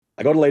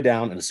I go to lay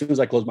down, and as soon as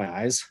I close my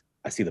eyes,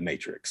 I see the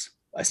Matrix.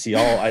 I see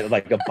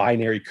like a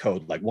binary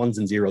code, like ones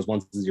and zeros,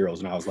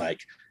 and I was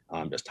like,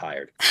 I'm just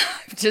tired.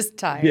 Just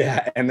tired.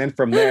 Yeah. And then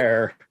from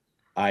there,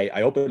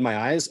 I opened my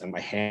eyes, and my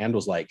hand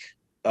was like,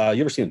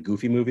 you ever seen a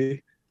Goofy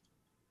movie?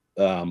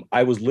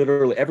 I was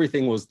literally,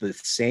 everything was the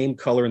same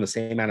color and the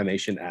same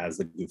animation as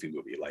the Goofy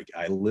movie. Like,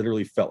 I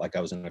literally felt like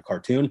I was in a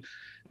cartoon, and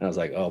I was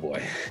like, oh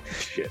boy,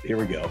 shit, here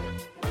we go.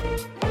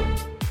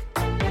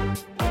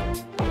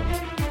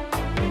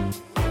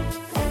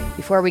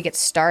 Before we get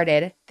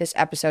started, this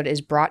episode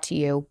is brought to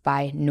you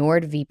by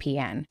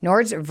NordVPN.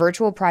 Nord's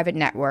virtual private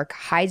network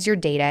hides your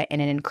data in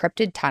an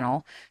encrypted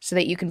tunnel so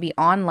that you can be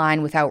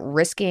online without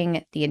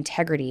risking the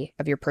integrity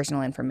of your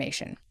personal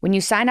information. When you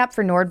sign up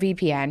for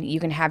NordVPN, you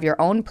can have your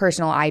own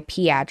personal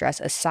IP address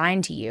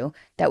assigned to you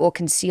that will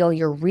conceal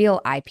your real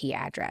IP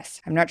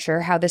address. I'm not sure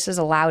how this is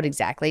allowed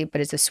exactly,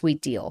 but it's a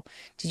sweet deal.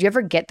 Did you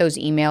ever get those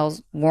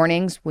emails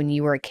warnings when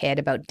you were a kid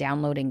about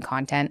downloading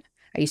content?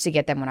 I used to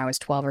get them when I was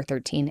 12 or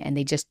 13, and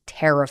they just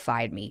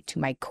terrified me to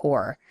my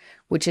core,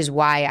 which is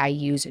why I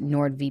use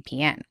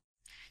NordVPN.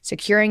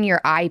 Securing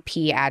your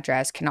IP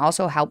address can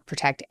also help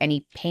protect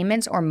any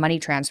payments or money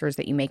transfers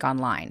that you make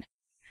online.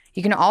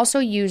 You can also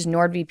use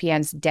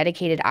NordVPN's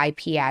dedicated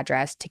IP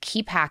address to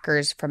keep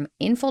hackers from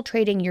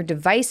infiltrating your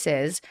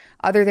devices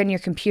other than your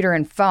computer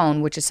and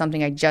phone, which is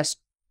something I just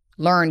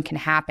learned can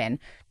happen.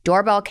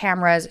 Doorbell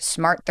cameras,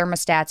 smart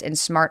thermostats, and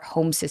smart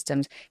home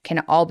systems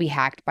can all be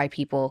hacked by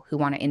people who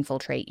want to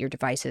infiltrate your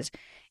devices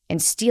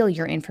and steal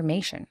your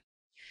information.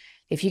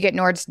 If you get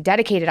Nord's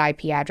dedicated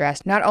IP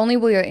address, not only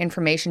will your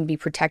information be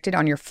protected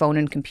on your phone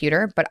and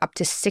computer, but up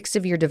to 6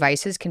 of your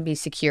devices can be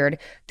secured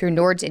through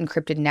Nord's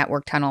encrypted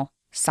network tunnel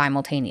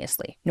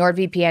simultaneously.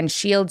 NordVPN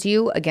shields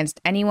you against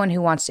anyone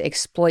who wants to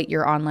exploit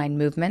your online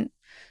movement.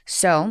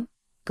 So,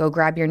 go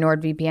grab your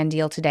NordVPN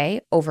deal today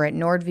over at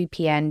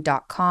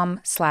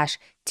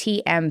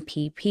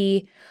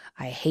nordvpn.com/TMPP.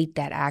 I hate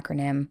that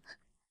acronym.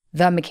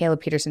 The Michaela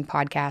Peterson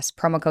Podcast,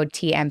 promo code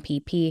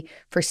TMPP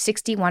for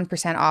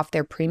 61% off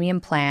their premium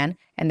plan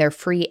and their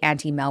free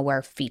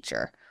anti-malware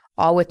feature.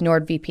 All with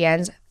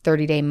NordVPN's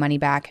 30-day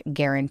money-back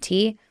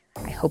guarantee.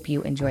 I hope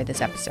you enjoy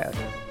this episode.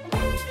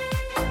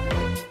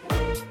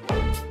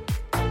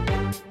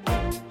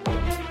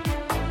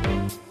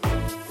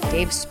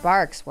 Dave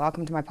Sparks,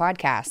 welcome to my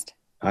podcast.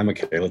 Hi,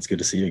 Michaela. It's good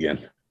to see you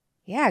again.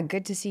 Yeah,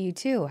 good to see you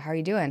too. How are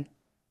you doing?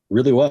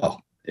 Really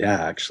well.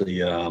 Yeah,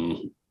 actually,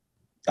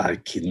 I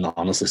can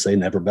honestly say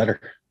never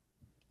better.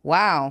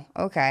 Wow.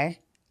 Okay.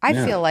 I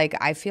feel like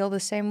I feel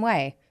the same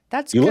way.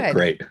 That's You good. look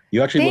great.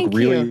 You actually Thank look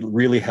really, you.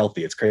 really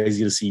healthy. It's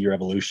crazy to see your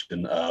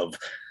evolution of,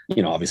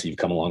 obviously you've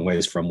come a long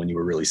ways from when you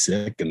were really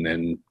sick, and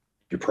then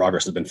your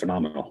progress has been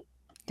phenomenal.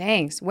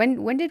 Thanks.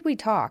 When did we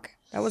talk?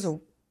 That was a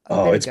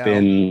Oh, bit it's ago.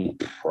 been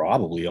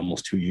probably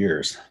almost 2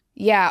 years.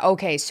 Yeah,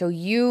 okay. So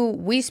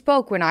we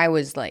spoke when I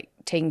was like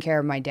taking care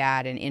of my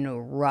dad and in a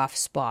rough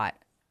spot.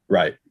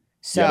 Right.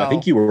 So Yeah, I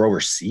think you were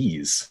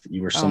overseas.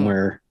 You were Oh.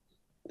 somewhere.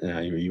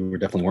 You were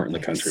definitely weren't in the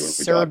like country when we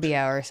talked.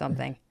 Serbia or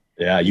something.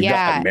 Yeah, you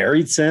Yeah. got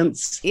married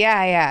since.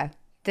 Yeah.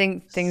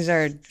 Things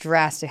are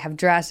have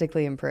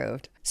drastically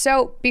improved.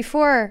 So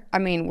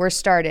we're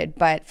started,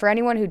 but for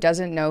anyone who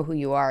doesn't know who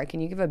you are,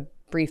 can you give a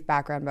brief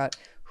background about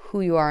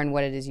who you are and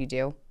what it is you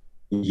do?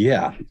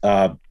 Yeah.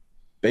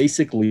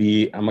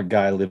 Basically, I'm a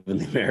guy living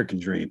the American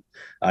dream.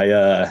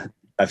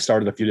 I've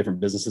started a few different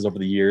businesses over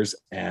the years,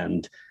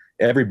 and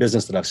every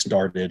business that I've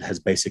started has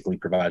basically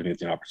provided me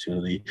with an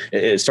opportunity.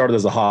 It started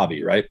as a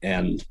hobby, right?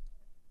 And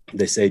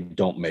they say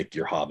don't make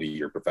your hobby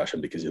your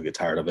profession because you'll get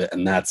tired of it.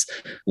 And that's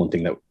one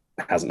thing that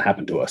hasn't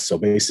happened to us. So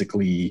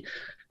basically,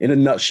 in a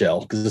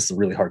nutshell, because this is a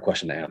really hard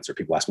question to answer,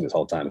 people ask me this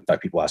all the time. In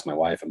fact, people ask my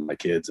wife and my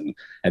kids, and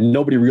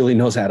nobody really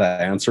knows how to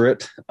answer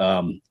it.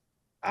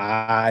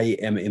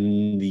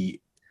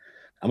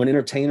 I'm an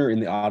entertainer in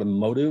the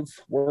automotive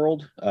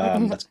world.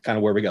 That's kind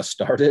of where we got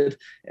started.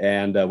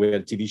 And we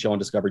had a TV show on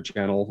Discovery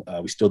Channel.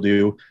 We still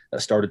do.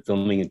 Started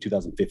filming in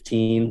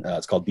 2015.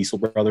 It's called Diesel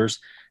Brothers.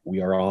 We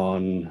are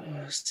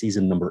on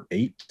season number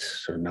 8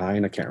 or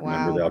 9. I can't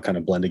remember. Wow. They all kind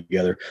of blend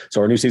together.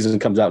 So our new season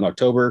comes out in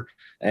October.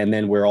 And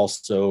then we're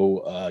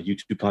also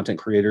YouTube content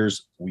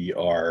creators. We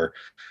are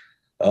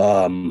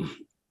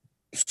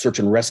search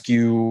and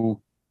rescue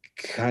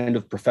kind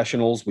of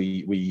professionals.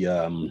 We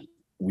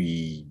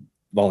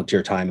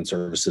volunteer time and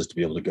services to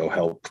be able to go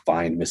help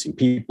find missing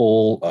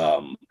people,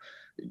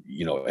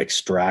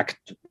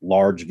 extract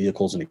large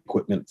vehicles and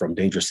equipment from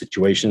dangerous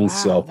situations.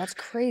 Wow, so that's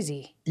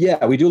crazy.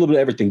 Yeah, we do a little bit of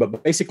everything,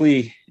 but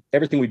basically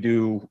everything we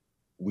do,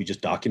 we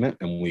just document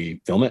and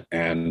we film it,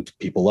 and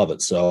people love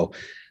it. So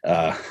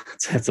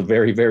it's a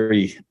very,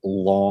 very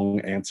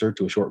long answer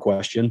to a short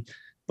question,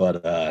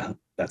 but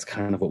that's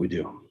kind of what we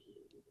do.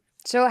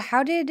 So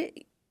how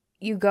did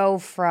you go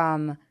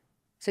from,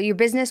 so your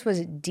business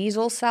was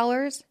diesel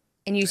sellers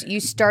and you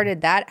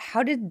started that.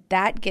 How did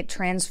that get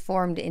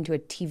transformed into a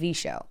TV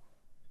show?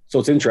 So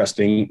it's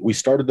interesting. We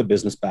started the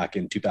business back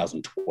in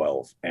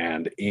 2012,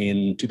 and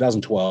in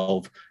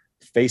 2012,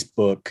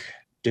 Facebook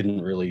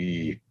didn't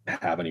really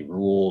have any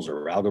rules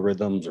or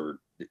algorithms, or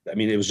I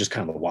mean, it was just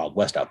kind of the Wild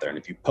West out there. And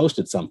if you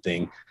posted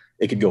something,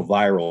 it could go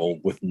viral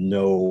with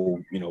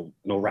no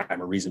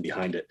rhyme or reason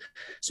behind it.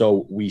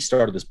 So we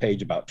started this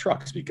page about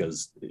trucks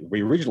because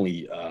we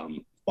originally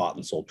bought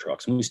and sold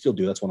trucks, and we still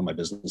do. That's one of my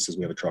businesses.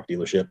 We have a truck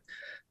dealership.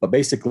 But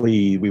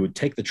basically, we would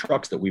take the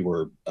trucks that we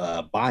were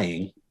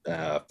buying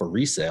for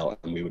resale,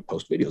 and we would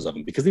post videos of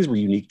them because these were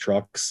unique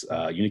trucks,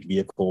 unique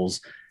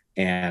vehicles,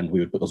 and we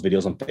would put those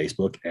videos on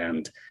Facebook,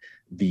 and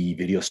the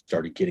video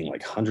started getting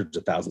like hundreds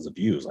of thousands of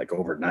views like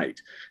overnight.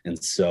 And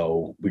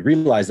so we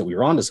realized that we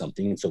were onto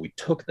something. And so we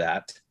took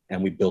that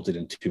and we built it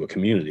into a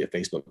community, a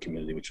Facebook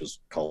community, which was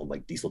called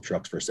like Diesel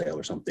Trucks for Sale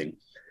or something.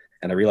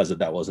 And I realized that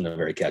that wasn't a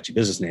very catchy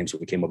business name. So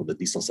we came up with the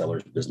Diesel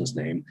Sellers business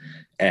name.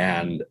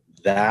 And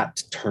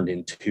that turned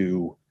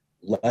into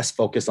less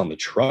focus on the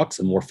trucks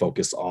and more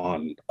focus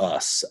on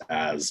us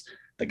as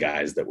the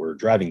guys that were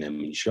driving them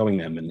and showing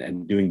them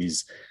and doing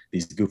these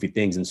goofy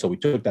things. And so we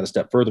took that a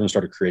step further and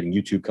started creating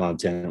YouTube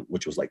content,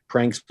 which was like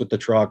pranks with the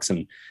trucks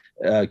and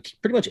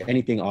pretty much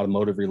anything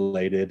automotive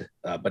related,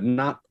 but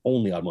not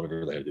only automotive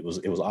related. It was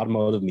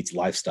automotive meets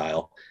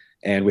lifestyle.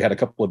 And we had a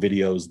couple of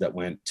videos that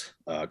went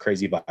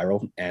crazy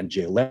viral. And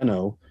Jay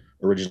Leno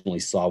originally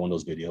saw one of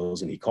those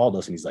videos and he called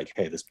us and he's like,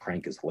 "Hey, this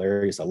prank is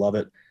hilarious. I love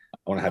it.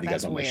 I want to have you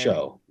guys on my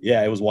show."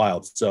 Yeah, it was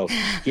wild. So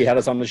he had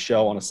us on the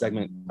show on a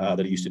segment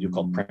that he used to do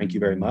called Prank You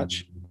Very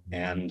Much.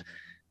 And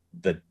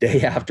the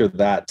day after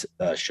that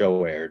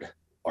show aired,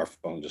 our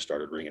phone just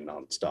started ringing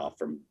nonstop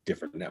from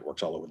different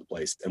networks all over the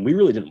place. And we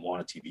really didn't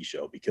want a TV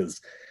show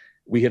because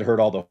we had heard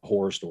all the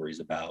horror stories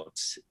about,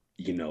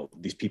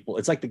 these people.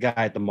 It's like the guy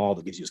at the mall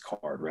that gives you his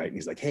card, right? And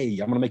he's like, "Hey,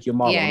 I'm going to make you a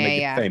model. I'm going to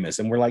make you famous."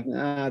 And we're like,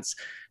 "Nah,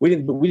 we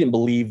didn't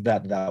believe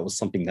that was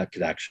something that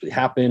could actually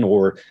happen."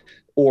 Or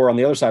on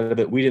the other side of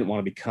it, we didn't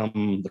want to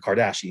become the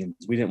Kardashians.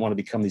 We didn't want to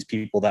become these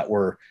people that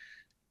were,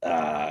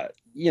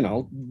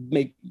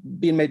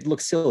 being made to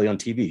look silly on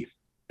TV.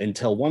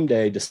 Until one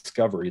day,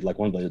 Discovery, like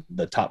one of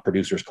the top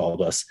producers,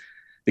 called us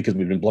because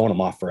we've been blowing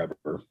them off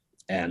forever.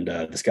 And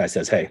this guy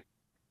says, "Hey,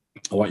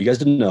 I want you guys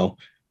to know,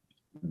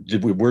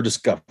 we're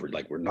Discovery.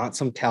 Like, we're not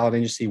some talent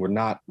agency.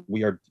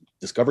 We are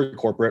Discovery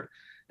Corporate,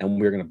 and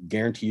we're going to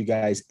guarantee you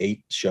guys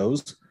 8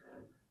 shows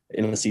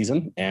in a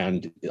season.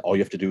 And all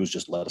you have to do is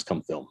just let us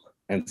come film."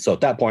 And so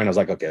at that point, I was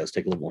like, "Okay, let's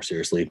take it a little more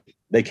seriously."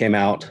 They came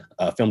out,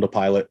 filmed a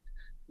pilot,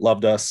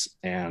 loved us,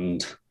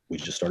 and we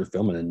just started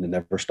filming and it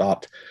never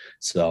stopped.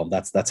 So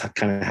that's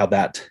kind of how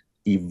that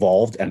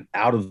evolved. And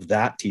out of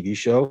that TV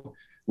show,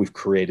 we've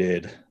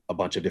created a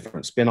bunch of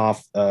different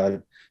spin-off,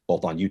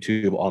 both on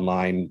YouTube,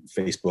 online,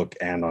 Facebook,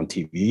 and on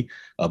TV,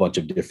 a bunch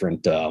of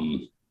different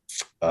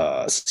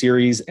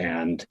series.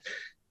 And,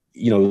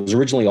 it was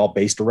originally all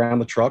based around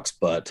the trucks,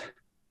 but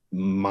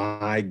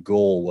my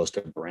goal was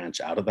to branch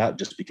out of that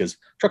just because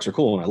trucks are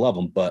cool and I love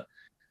them, but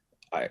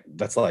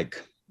that's like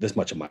this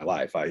much of my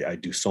life. I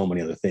do so many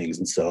other things.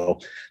 And so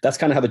that's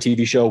kind of how the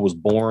TV show was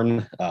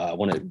born.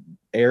 When it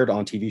aired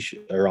on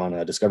or on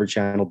a Discovery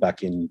Channel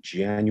back in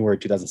January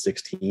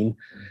 2016,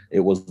 it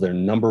was their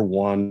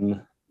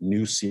 #1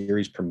 new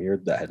series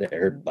premiered that had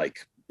aired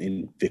like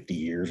in 50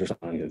 years or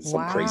something. It's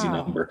some crazy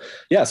number.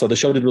 Yeah. So the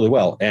show did really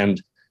well.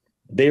 And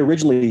they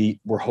originally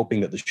were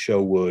hoping that the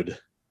show would,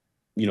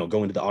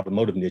 go into the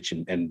automotive niche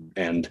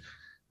and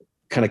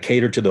kind of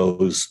cater to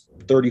those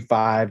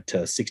 35 to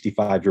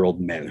 65-year-old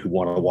men who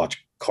want to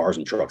watch cars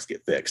and trucks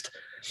get fixed.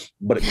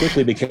 But it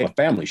quickly became a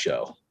family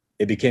show.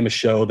 It became a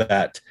show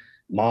that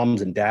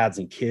moms and dads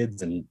and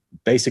kids and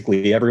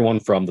basically everyone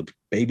from the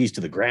babies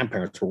to the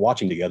grandparents were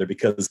watching together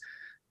because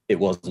it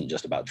wasn't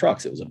just about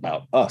trucks. It was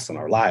about us and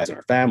our lives and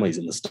our families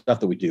and the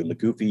stuff that we do and the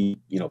goofy,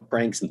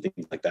 pranks and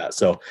things like that.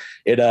 So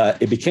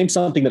it became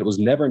something that it was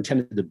never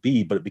intended to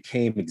be, but it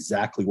became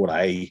exactly what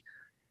I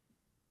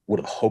would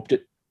have hoped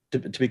it to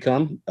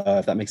become,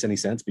 if that makes any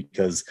sense,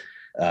 because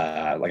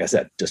like I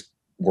said, just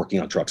working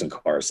on trucks and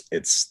cars,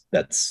 it's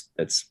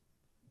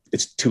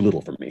too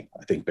little for me.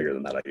 I think bigger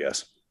than that, I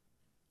guess.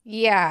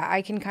 Yeah,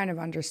 I can kind of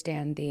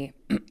understand the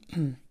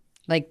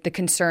like the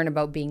concern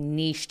about being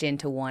niched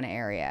into one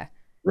area.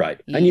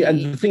 Right. And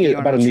the thing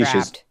about a niche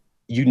is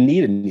you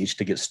need a niche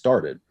to get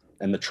started.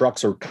 And the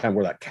trucks are kind of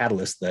where that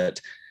catalyst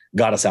that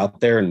got us out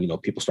there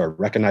and, people started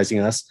recognizing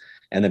us.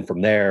 And then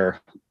from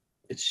there,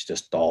 it's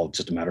just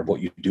a matter of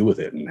what you do with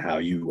it and how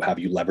you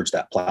leverage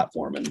that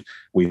platform. And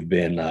we've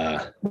been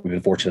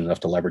fortunate enough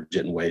to leverage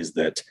it in ways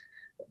that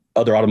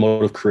other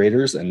automotive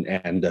creators and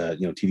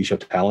TV show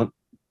talent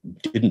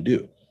didn't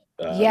do.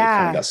 They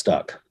kind of got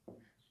stuck.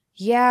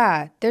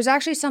 Yeah, there's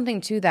actually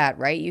something to that,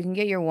 right? You can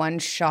get your one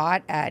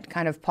shot at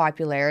kind of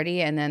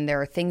popularity, and then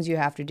there are things you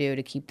have to do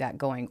to keep that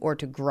going or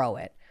to grow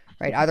it,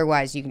 right?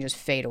 Otherwise, you can just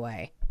fade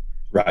away.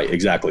 Right,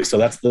 exactly. So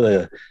that's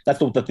the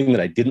thing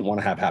that I didn't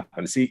want to have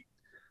happen. See,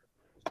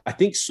 I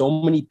think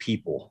so many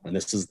people, and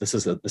this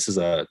is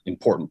a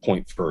important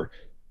point for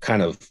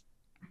kind of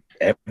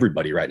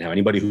everybody right now,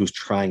 anybody who's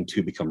trying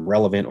to become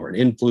relevant or an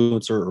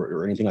influencer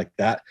or anything like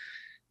that,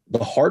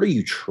 the harder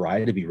you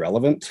try to be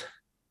relevant,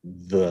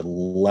 the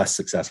less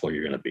successful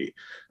you're going to be,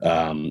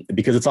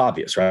 because it's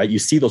obvious, right? You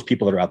see those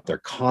people that are out there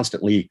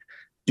constantly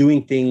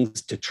doing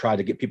things to try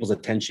to get people's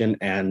attention.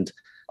 And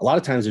a lot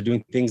of times they're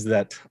doing things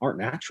that aren't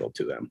natural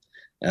to them.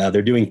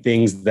 They're doing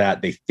things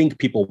that they think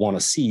people want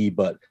to see,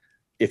 but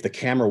if the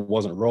camera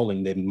wasn't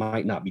rolling, they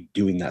might not be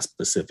doing that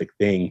specific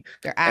thing.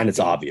 And it's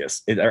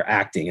obvious. They're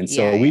acting. And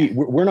so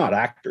we're not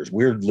actors.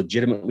 We're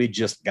legitimately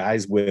just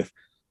guys with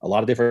a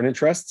lot of different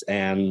interests.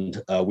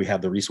 And we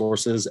have the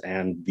resources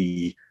and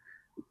the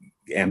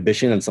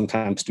ambition and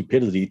sometimes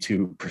stupidity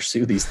to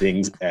pursue these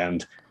things.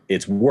 And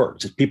it's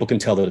worked. People can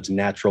tell that it's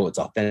natural, it's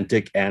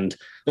authentic. And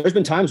there's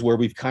been times where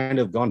we've kind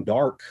of gone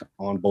dark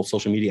on both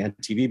social media and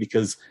TV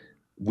because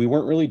we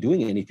weren't really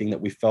doing anything that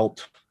we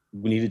felt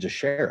we needed to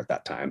share at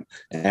that time.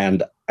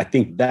 And I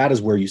think that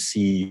is where you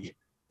see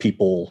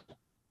people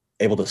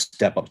able to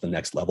step up to the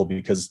next level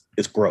because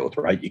it's growth,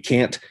 right? You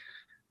can't,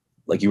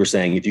 like you were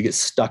saying, if you get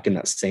stuck in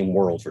that same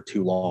world for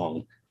too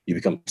long, you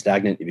become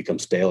stagnant, you become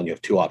stale, and you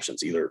have two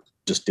options: either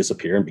just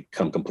disappear and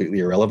become completely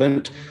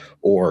irrelevant,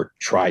 or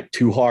try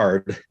too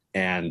hard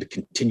and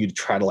continue to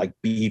try to like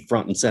be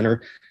front and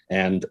center.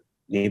 And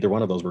neither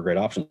one of those were great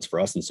options for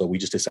us. And so we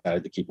just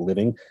decided to keep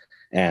living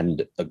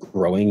and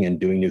growing and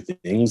doing new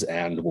things.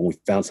 And when we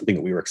found something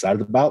that we were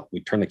excited about,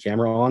 we turned the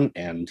camera on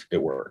and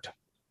it worked.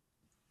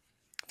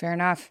 Fair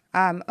enough.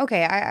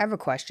 Okay, I have a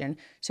question.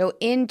 So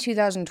in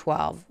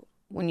 2012,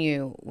 when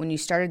you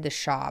started the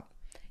shop,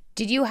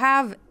 did you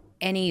have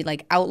any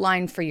like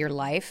outline for your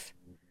life,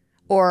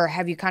 or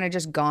have you kind of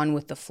just gone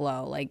with the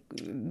flow, like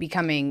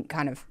becoming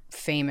kind of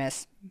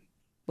famous?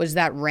 Was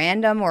that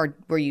random, or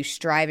were you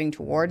striving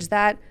towards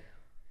that?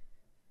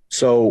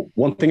 So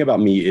one thing about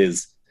me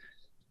is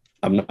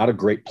I'm not a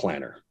great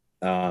planner.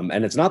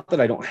 And it's not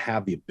that I don't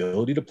have the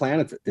ability to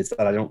plan. It's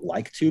that I don't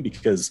like to,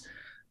 because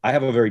I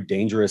have a very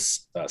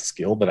dangerous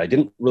skill that I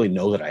didn't really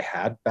know that I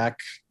had back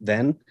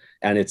then.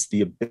 And it's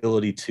the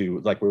ability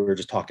to, like we were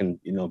just talking,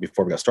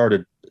 before we got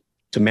started,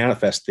 to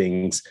manifest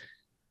things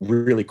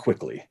really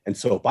quickly. And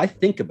so if I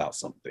think about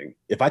something,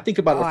 if I think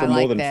about it for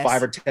more than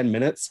 5 or 10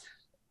 minutes,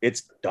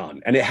 it's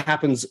done. And it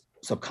happens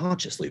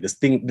subconsciously.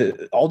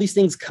 All these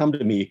things come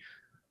to me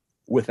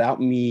without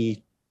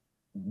me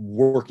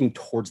working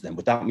towards them,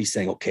 without me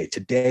saying, okay,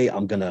 today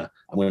I'm gonna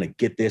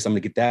get this, I'm gonna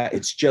get that.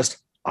 It's just,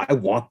 I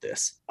want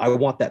this. I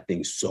want that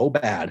thing so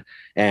bad.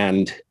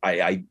 And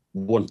I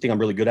one thing I'm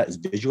really good at is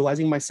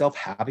visualizing myself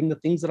having the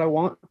things that I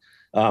want.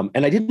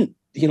 And I didn't,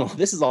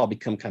 this has all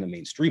become kind of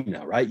mainstream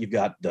now, right? You've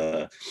got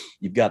the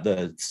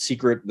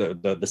secret,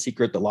 the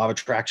secret, the law of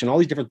attraction, all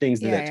these different things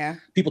that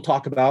people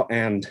talk about.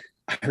 And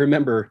I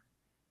remember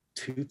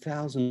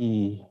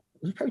 2010,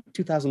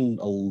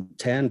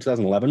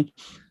 2011,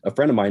 a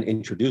friend of mine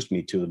introduced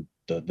me to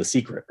the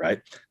secret,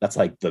 right? That's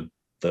like the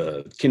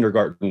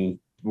kindergarten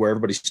where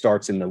everybody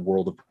starts in the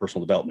world of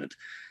personal development.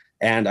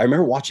 And I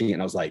remember watching it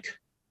and I was like,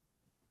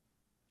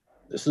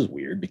 this is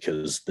weird,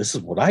 because this is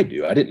what I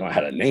do. I didn't know I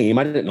had a name.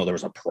 I didn't know there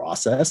was a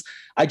process.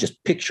 I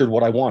just pictured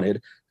what I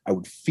wanted. I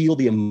would feel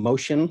the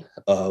emotion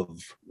of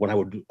when I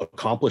would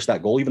accomplish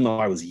that goal, even though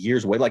I was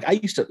years away. Like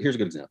here's a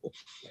good example.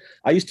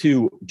 I used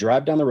to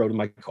drive down the road in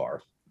my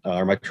car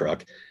or my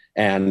truck.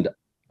 And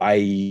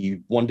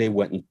I one day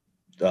went and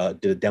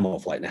did a demo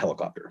flight in a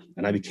helicopter,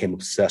 and I became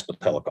obsessed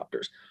with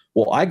helicopters.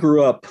 Well, I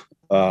grew up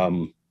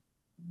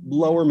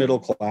lower middle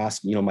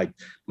class. My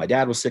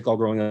dad was sick all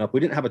growing up. We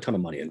didn't have a ton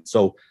of money. And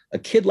so a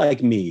kid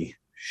like me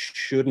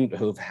shouldn't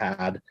have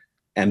had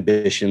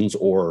ambitions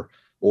or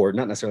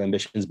not necessarily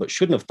ambitions, but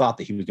shouldn't have thought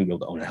that he was going to be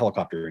able to own a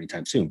helicopter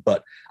anytime soon.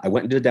 But I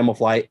went and did a demo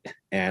flight.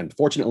 And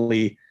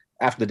fortunately,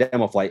 after the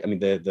demo flight,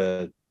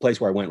 the place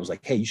where I went was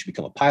like, hey, you should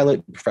become a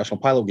pilot, a professional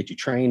pilot, will get you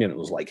trained. And it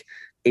was like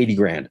 80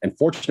 grand. And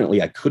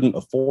fortunately, I couldn't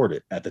afford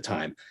it at the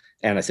time.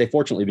 And I say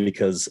fortunately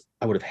because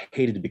I would have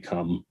hated to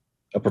become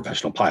a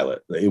professional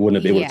pilot. It wouldn't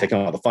have been able to take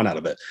all the fun out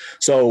of it.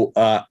 So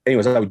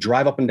anyways, I would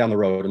drive up and down the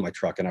road in my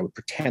truck, and I would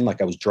pretend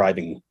like I was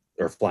driving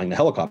or flying the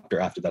helicopter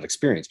after that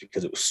experience,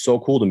 because it was so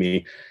cool to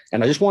me.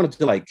 And I just wanted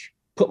to like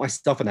put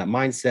myself in that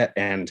mindset.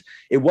 And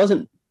it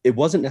wasn't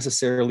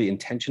necessarily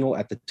intentional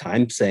at the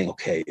time, saying,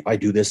 okay, if I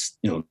do this,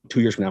 2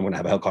 years from now, I'm going to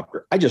have a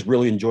helicopter. I just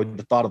really enjoyed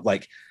the thought of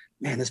like,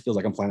 man, this feels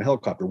like I'm flying a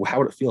helicopter. How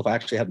would it feel if I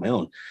actually had my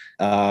own?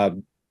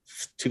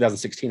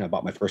 2016, I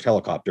bought my first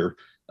helicopter.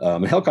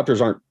 And helicopters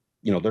aren't,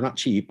 they're not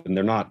cheap, and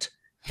they're not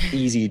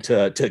easy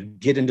to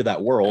get into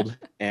that world.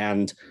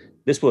 And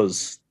this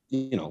was,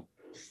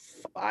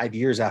 5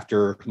 years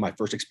after my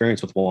first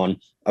experience with one,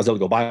 I was able to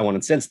go buy one.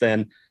 And since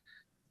then,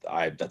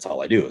 that's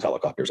all I do is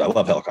helicopters. I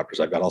love helicopters.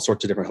 I've got all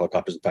sorts of different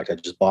helicopters. In fact, I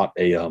just bought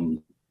a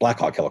Black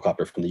Hawk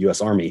helicopter from the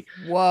U.S. Army.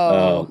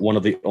 Whoa! One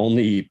of the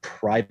only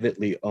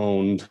privately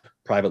owned,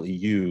 privately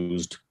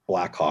used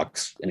Black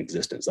Hawks in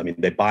existence. I mean,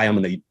 they buy them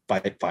and they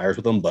fight fires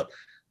with them, but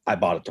I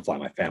bought it to fly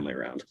my family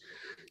around.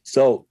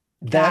 So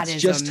that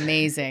is just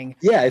amazing.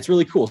 Yeah, it's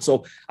really cool.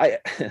 So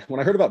when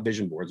I heard about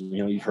vision boards,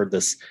 you've heard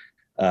this,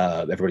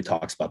 everybody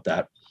talks about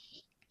that.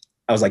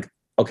 I was like,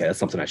 okay, that's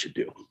something I should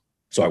do.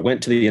 So I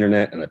went to the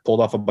internet and I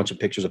pulled off a bunch of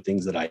pictures of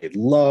things that I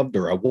loved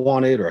or I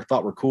wanted or I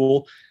thought were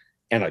cool.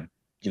 And I,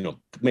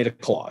 made a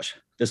collage.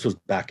 This was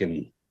back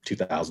in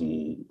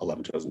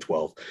 2011,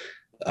 2012.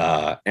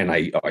 And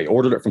I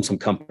ordered it from some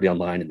company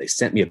online, and they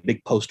sent me a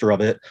big poster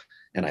of it,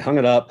 and I hung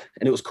it up,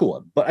 and it was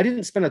cool. But I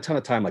didn't spend a ton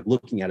of time like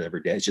looking at it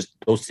every day. It's just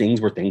those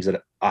things were things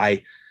that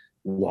I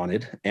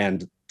wanted,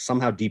 and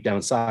somehow deep down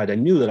inside, I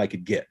knew that I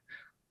could get.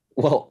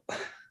 Well,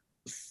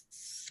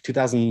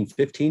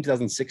 2015,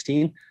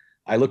 2016,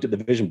 I looked at the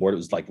vision board. It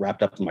was like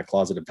wrapped up in my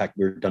closet. In fact,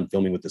 we were done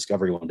filming with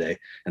Discovery one day,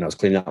 and I was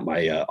cleaning out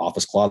my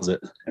office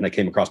closet, and I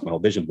came across my whole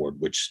vision board,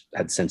 which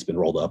had since been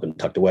rolled up and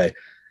tucked away.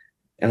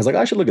 And I was like,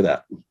 I should look at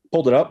that.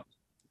 Pulled it up.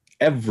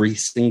 Every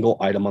single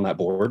item on that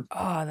board,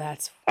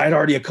 I'd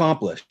already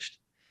accomplished.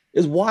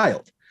 It's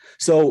wild.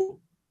 So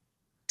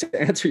to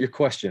answer your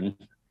question,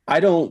 I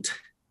don't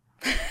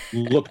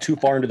look too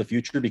far into the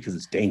future because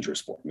it's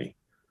dangerous for me.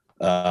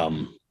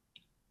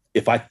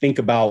 If I think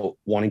about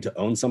wanting to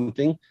own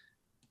something,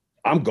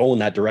 I'm going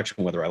that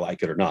direction, whether I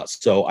like it or not.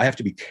 So I have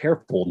to be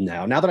careful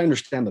now that I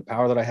understand the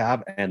power that I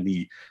have and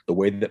the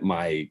way that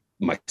my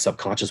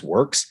subconscious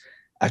works.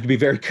 I have to be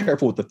very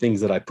careful with the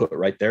things that I put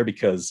right there,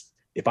 because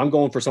if I'm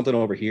going for something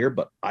over here,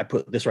 but I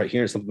put this right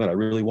here, something that I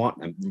really want,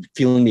 I'm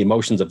feeling the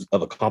emotions of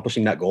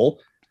accomplishing that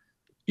goal,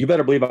 you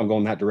better believe I'm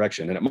going that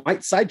direction. And it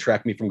might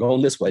sidetrack me from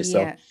going this way.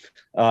 Yeah.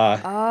 So,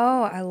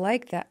 I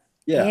like that.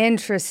 Yeah.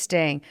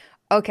 Interesting.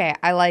 Okay.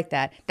 I like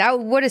that. That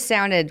would have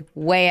sounded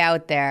way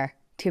out there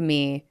to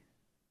me.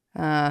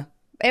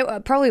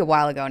 Probably a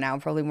while ago now,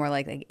 probably more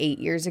like 8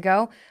 years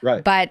ago.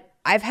 Right. But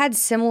I've had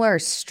similar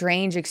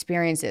strange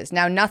experiences.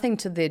 Now, nothing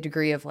to the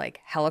degree of like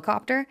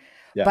helicopter,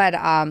 Yeah. but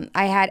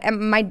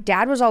and my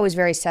dad was always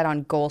very set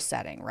on goal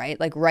setting, right?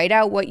 Like write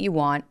out what you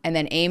want and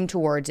then aim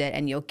towards it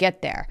and you'll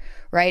get there,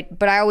 right?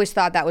 But I always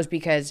thought that was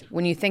because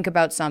when you think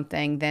about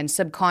something, then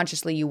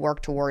subconsciously you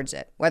work towards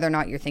it, whether or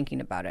not you're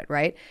thinking about it,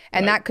 right?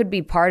 And that could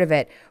be part of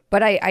it.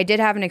 But I did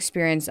have an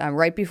experience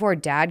right before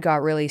Dad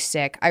got really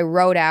sick. I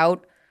wrote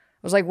out,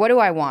 I was like, what do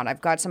I want?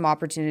 I've got some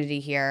opportunity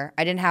here.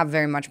 I didn't have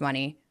very much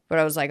money, but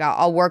I was like,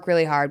 I'll work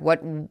really hard.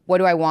 What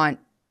do I want?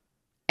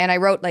 And I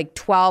wrote like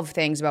 12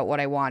 things about what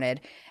I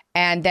wanted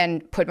and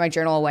then put my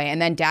journal away. And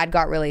then Dad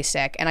got really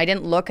sick and I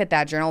didn't look at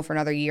that journal for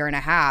another year and a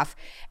half.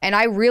 And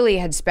I really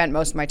had spent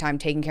most of my time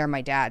taking care of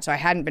my dad. So I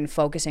hadn't been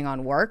focusing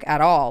on work at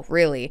all,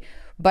 really.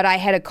 But I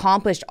had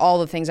accomplished all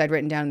the things I'd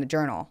written down in the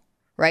journal.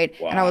 Right.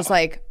 Wow. And I was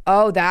like,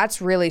 oh, that's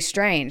really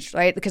strange.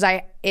 Right. Because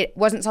it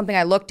wasn't something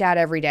I looked at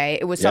every day.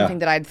 It was something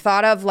that I'd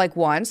thought of like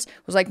once. I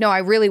was like, no, I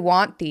really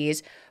want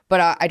these, but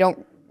I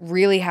don't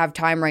really have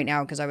time right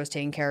now because I was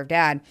taking care of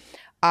Dad.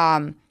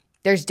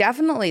 There's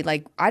definitely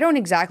like, I don't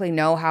exactly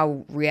know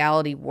how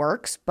reality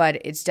works,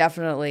 but it's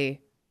definitely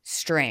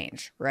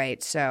strange.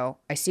 Right. So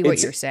I see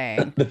what you're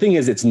saying. The thing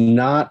is, it's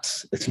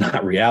not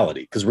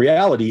reality, because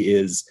reality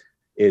is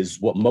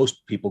what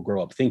most people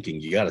grow up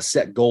thinking. You got to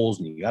set goals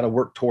and you got to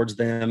work towards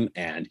them.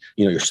 And,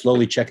 you're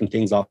slowly checking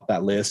things off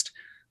that list.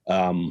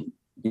 The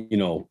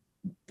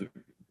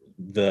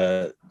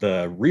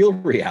real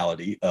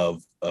reality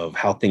of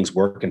how things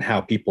work and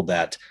how people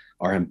that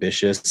are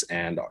ambitious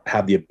and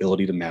have the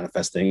ability to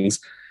manifest things,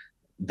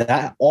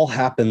 that all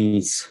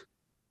happens,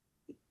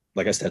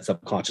 like I said,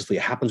 subconsciously.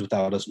 It happens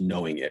without us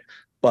knowing it,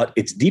 but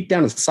it's deep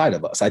down inside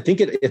of us. I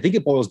think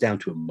it boils down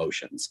to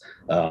emotions.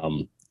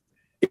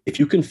 If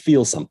you can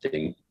feel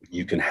something,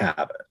 you can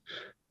have it,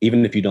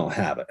 even if you don't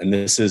have it. And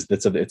it's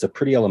a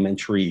pretty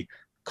elementary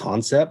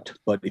concept,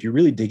 but if you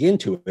really dig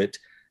into it,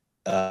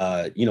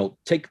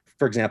 take,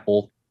 for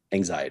example,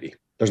 anxiety.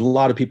 There's a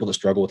lot of people that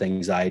struggle with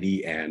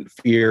anxiety and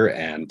fear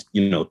and,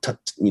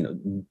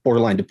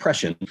 borderline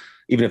depression,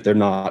 even if they're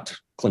not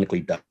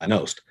clinically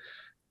diagnosed.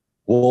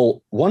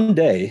 Well, one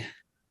day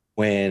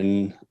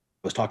when I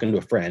was talking to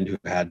a friend who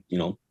had,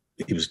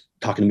 he was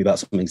talking to me about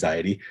some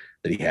anxiety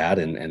that he had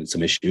and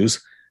some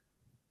issues.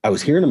 I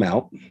was hearing him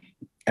out.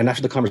 And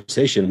after the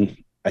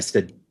conversation, I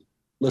said,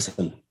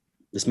 listen,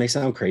 this may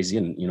sound crazy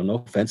and, no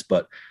offense,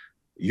 but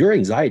your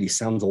anxiety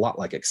sounds a lot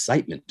like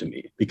excitement to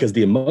me, because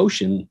the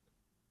emotion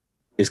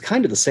is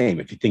kind of the same.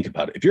 If you think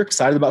about it, if you're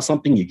excited about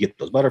something, you get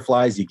those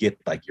butterflies, you get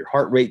like your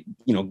heart rate,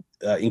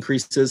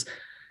 increases,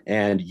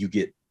 and you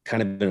get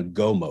kind of in a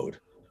go mode.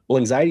 Well,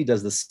 anxiety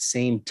does the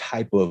same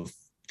type of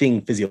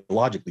thing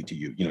physiologically to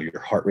you. Your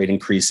heart rate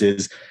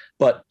increases,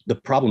 but the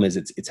problem is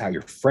it's how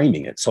you're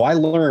framing it. So I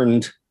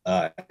learned,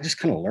 I just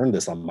kind of learned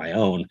this on my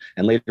own,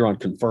 and later on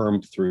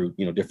confirmed through,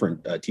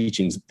 different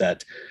teachings,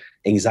 that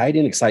anxiety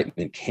and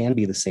excitement can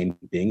be the same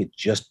thing. It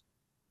just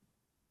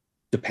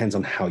depends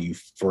on how you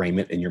frame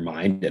it in your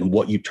mind and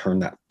what you turn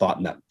that thought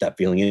and that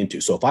feeling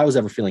into. So if I was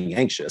ever feeling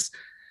anxious,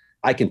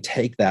 I can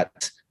take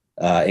that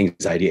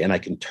anxiety and I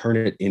can turn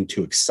it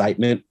into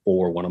excitement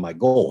for one of my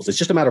goals. It's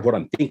just a matter of what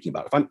I'm thinking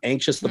about. If I'm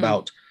anxious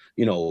about,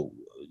 in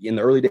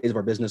the early days of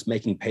our business,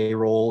 making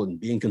payroll and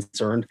being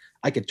concerned,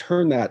 I could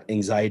turn that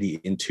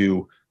anxiety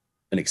into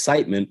an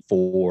excitement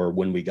for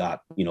when we got,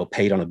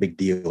 paid on a big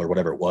deal or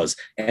whatever it was.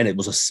 And it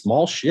was a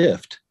small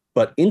shift,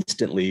 but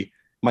instantly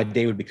my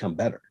day would become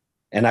better.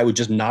 And I would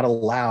just not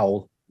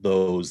allow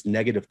those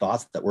negative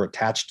thoughts that were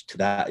attached to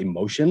that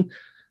emotion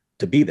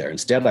to be there.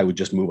 Instead, I would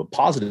just move a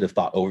positive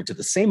thought over to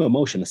the same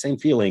emotion, the same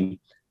feeling,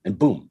 and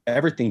boom,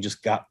 everything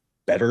just got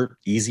better,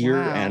 easier,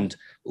 Wow. and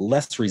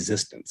less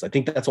resistance. I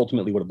think that's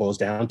ultimately what it boils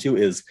down to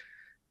is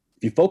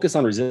if you focus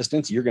on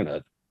resistance, you're going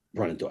to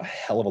run into a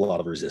hell of a lot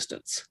of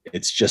resistance.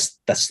 It's just,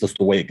 that's just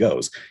the way it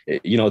goes.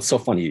 It's so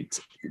funny.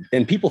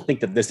 And people think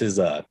that this is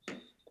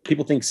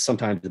people think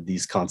sometimes that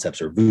these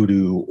concepts are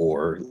voodoo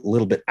or a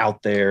little bit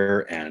out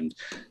there. And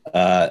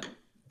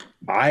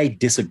I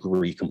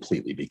disagree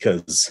completely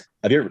because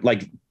have you ever,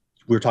 like,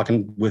 we were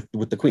talking with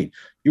the queen.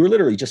 You were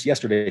literally just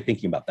yesterday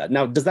thinking about that.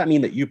 Now, does that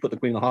mean that you put the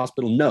queen in the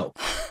hospital? No,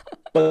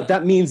 but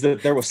that means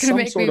that there was It's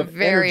going to some make me sort of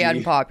very energy,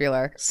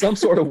 unpopular. some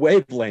sort of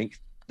wavelength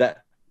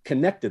that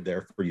connected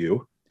there for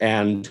you,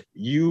 and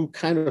you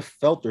kind of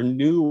felt or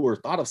knew or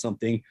thought of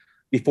something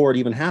before it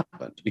even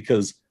happened,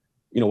 because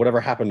whatever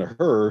happened to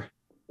her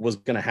was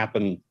going to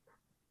happen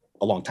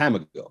a long time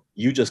ago.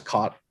 You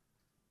caught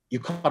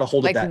a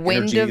hold of Like that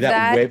wind energy, of that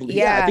that. wavelength.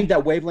 Yeah, I Yeah. think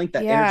that wavelength,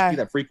 that energy, Yeah.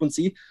 that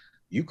frequency,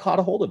 you caught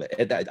a hold of it.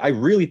 I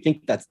really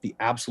think that's the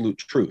absolute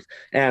truth.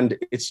 And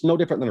it's no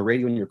different than a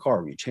radio in your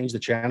car. When you change the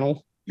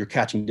channel, you're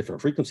catching different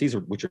frequencies,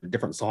 which are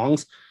different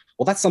songs.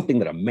 Well, that's something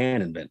that a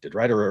man invented,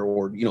 right?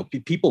 Or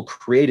people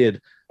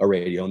created a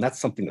radio, and that's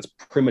something that's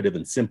primitive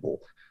and simple.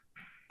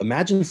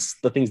 Imagine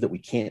the things that we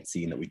can't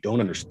see and that we don't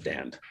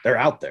understand. They're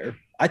out there.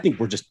 I think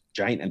we're just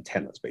giant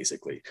antennas,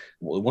 basically.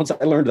 Well, once I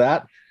learned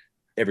that,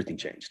 everything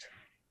changed.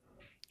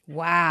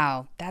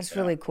 Wow. That's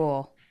Yeah. really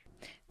cool.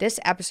 This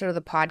episode of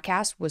the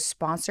podcast was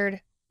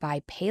sponsored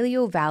by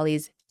Paleo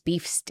Valley's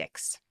Beef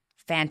Sticks.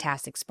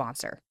 Fantastic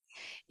sponsor.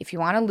 If you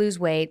want to lose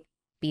weight,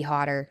 be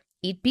hotter,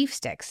 eat beef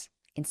sticks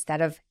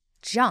instead of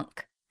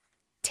junk.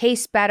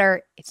 Tastes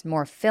better, it's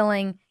more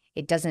filling,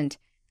 it doesn't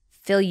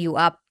fill you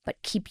up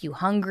but keep you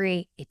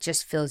hungry, it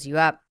just fills you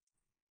up.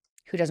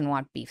 Who doesn't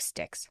want beef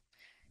sticks?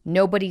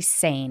 Nobody's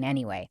sane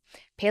anyway.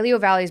 Paleo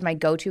Valley is my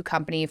go-to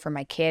company for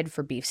my kid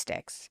for beef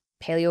sticks.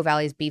 Paleo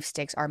Valley's beef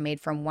sticks are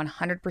made from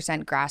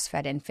 100%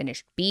 grass-fed and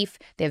finished beef.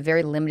 They have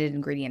very limited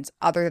ingredients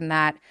other than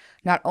that.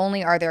 Not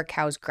only are their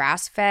cows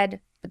grass-fed,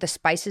 but the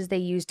spices they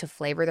use to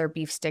flavor their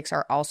beef sticks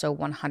are also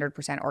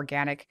 100%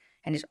 organic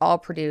and is all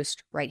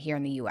produced right here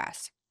in the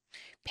US.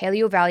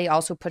 Paleo Valley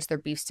also puts their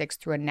beef sticks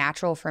through a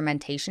natural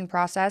fermentation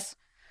process,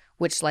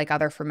 which, like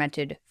other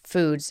fermented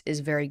foods, is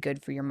very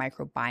good for your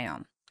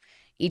microbiome.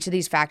 Each of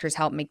these factors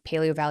help make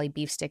Paleo Valley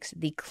beef sticks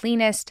the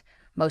cleanest,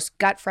 most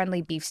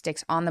gut-friendly beef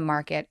sticks on the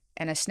market,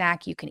 and a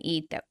snack you can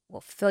eat that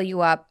will fill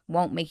you up,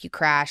 won't make you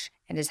crash,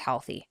 and is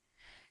healthy.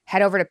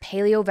 Head over to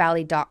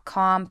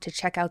paleovalley.com to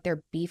check out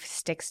their beef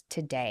sticks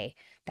today.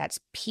 That's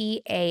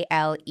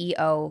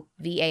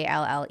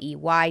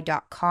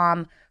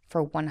PALEOVALLEY.com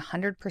for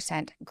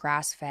 100%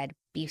 grass-fed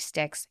beef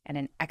sticks and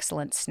an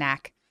excellent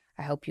snack.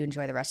 I hope you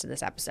enjoy the rest of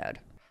this episode.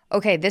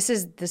 Okay, this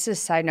is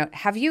side note.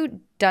 Have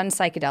you done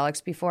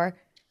psychedelics before?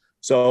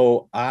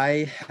 So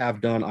I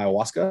have done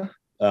ayahuasca.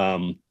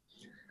 Um,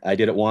 I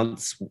did it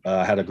once.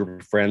 I had a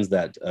group of friends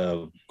that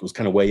was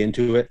kind of way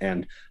into it,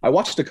 and I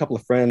watched a couple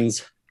of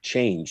friends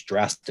change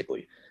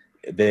drastically.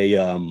 They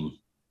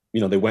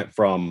went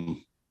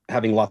from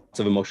having lots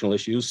of emotional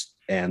issues,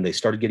 and they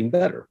started getting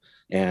better.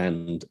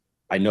 And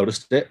I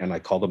noticed it, and I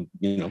called them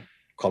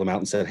out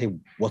and said, "Hey,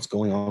 what's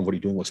going on? What are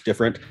you doing? What's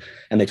different?"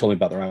 And they told me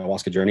about their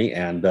ayahuasca journey,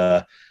 and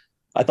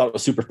I thought it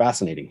was super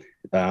fascinating.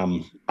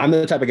 I'm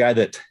the type of guy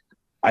that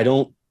I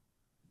don't,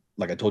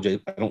 like I told you,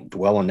 I don't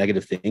dwell on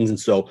negative things. And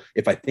so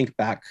if I think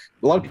back,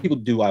 a lot of people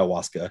do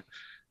ayahuasca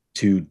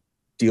to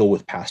deal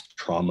with past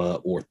trauma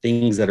or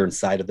things that are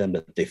inside of them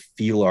that they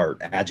feel are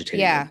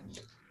agitating Yeah. them.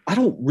 I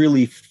don't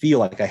really feel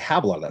like I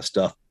have a lot of that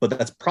stuff, but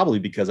that's probably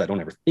because I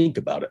don't ever think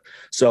about it.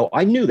 So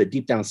I knew that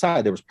deep down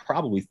inside, there was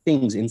probably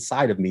things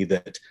inside of me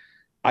that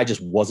I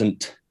just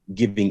wasn't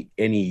giving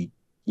any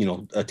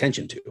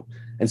attention to.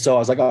 And so I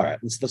was like, all right,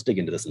 let's dig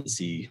into this and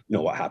see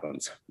what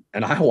happens.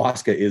 And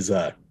ayahuasca is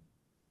have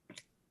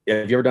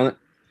you ever done it?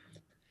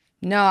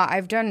 No,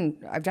 I've done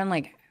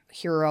like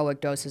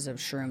heroic doses of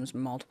shrooms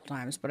multiple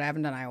times, but I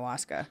haven't done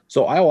ayahuasca.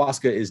 So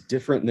ayahuasca is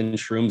different than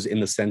shrooms in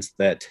the sense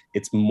that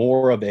it's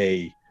more of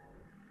there's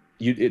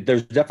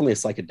definitely a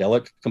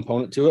psychedelic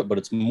component to it, but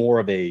it's more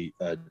of a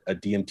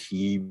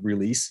DMT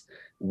release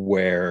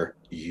where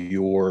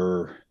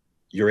you're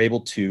able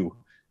to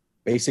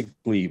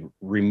basically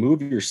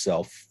remove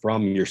yourself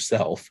from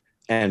yourself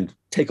and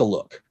take a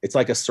look. It's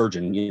like a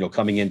surgeon,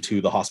 coming into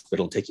the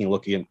hospital, taking a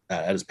look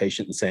at his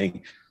patient and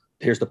saying,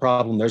 "Here's the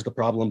problem. There's the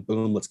problem.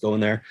 Boom, let's go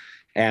in there."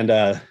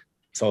 And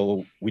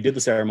so we did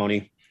the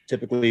ceremony.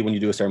 Typically, when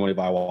you do a ceremony of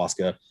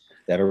ayahuasca,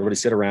 they have everybody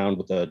sit around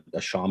with a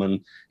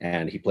shaman,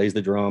 and he plays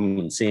the drum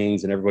and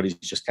sings, and everybody's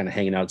just kind of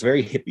hanging out. It's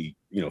very hippie,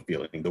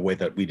 feeling the way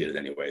that we did it,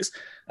 anyways.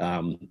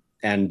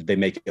 And they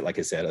make it, like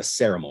I said, a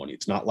ceremony.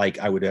 It's not like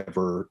I would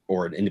ever,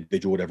 or an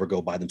individual would ever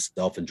go by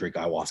themselves and drink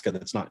ayahuasca.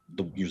 That's not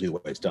usually the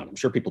way it's done. I'm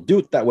sure people do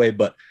it that way,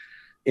 but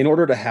in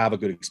order to have a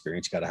good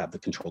experience, you got to have the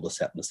control to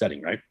set in the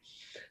setting, right?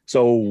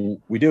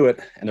 So we do it,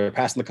 and they're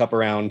passing the cup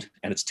around,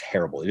 and it's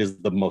terrible. It is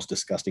the most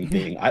disgusting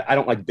thing. I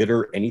don't like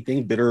bitter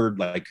anything. Bitter,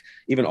 like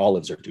even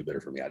olives are too bitter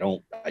for me. I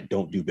don't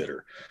do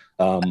bitter.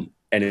 And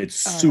it's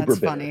super That's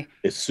bitter. funny.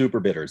 It's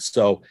super bitter.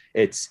 So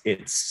it's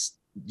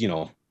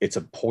it's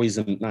a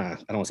poison. I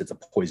don't want to say it's a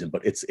poison,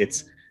 but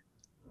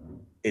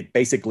it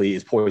basically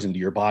is poison to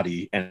your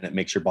body, and it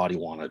makes your body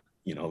want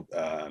to,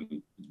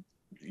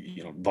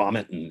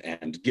 vomit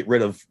and get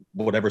rid of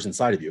whatever's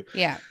inside of you.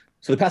 Yeah.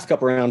 So the past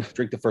cup around,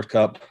 drink the first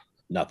cup,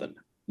 nothing.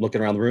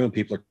 Looking around the room,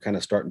 people are kind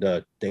of starting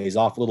to daze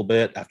off a little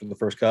bit after the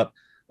first cup.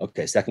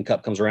 Okay, second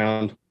cup comes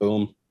around,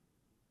 boom,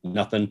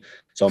 nothing.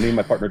 So me and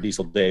my partner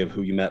Diesel Dave,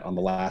 who you met on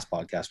the last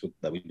podcast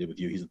that we did with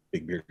you, he's a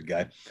big bearded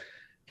guy.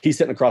 He's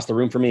sitting across the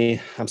room from me.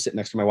 I'm sitting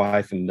next to my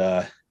wife, and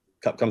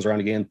cup comes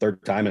around again,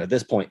 third time. And at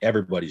this point,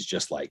 everybody's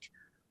just like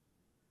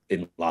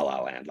in la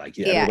la land. Like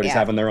everybody's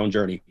having their own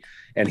journey.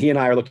 And he and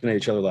I are looking at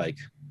each other like,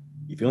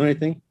 you feeling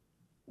anything?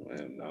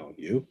 No,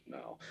 you?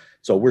 No.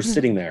 So we're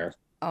sitting there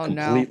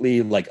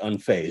completely like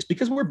unfazed,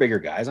 because we're bigger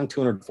guys. I'm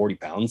 240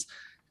 pounds.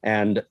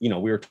 And, we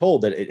were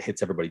told that it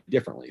hits everybody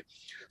differently.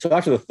 So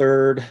after the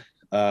third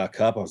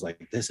cup, I was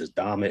like, this is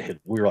dumb.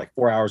 We were like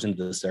 4 hours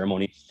into the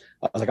ceremony.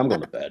 I was like, I'm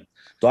going to bed.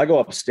 So I go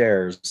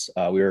upstairs.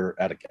 We were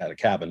at a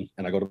cabin,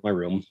 and I go to my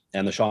room,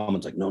 and the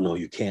shaman's like, no,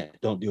 you can't.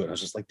 Don't do it. I was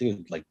just like,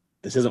 dude, like,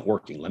 this isn't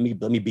working. Let me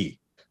be.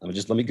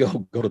 Let me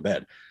go to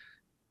bed.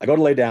 I go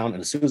to lay down,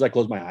 and as soon as I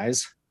close my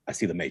eyes, I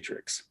see the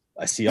Matrix.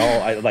 I see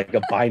like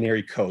a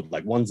binary code,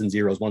 like ones and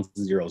zeros.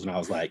 And I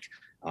was like,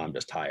 I'm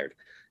just tired.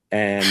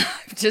 And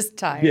just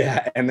tired.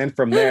 Yeah. And then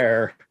from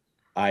there,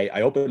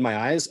 I opened my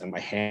eyes, and my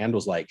hand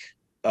was like,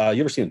 you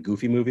ever seen a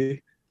Goofy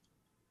movie?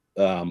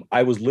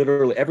 I was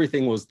literally,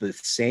 everything was the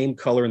same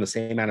color and the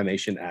same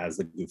animation as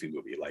the Goofy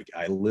movie. Like,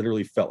 I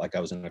literally felt like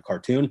I was in a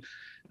cartoon,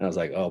 and I was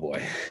like, oh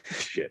boy,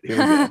 shit, here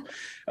we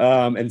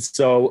go. And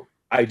so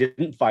I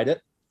didn't fight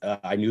it.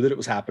 I knew that it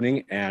was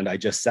happening, and I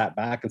just sat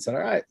back and said,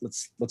 all right,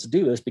 let's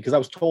do this, because I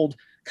was told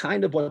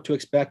kind of what to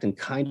expect and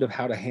kind of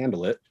how to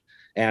handle it.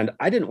 And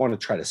I didn't want to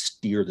try to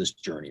steer this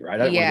journey,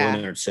 right? I didn't want to go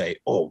in there and say,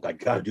 oh, I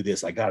got to do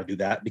this, I got to do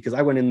that, because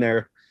I went in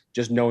there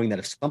just knowing that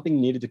if something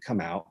needed to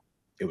come out,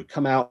 it would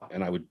come out,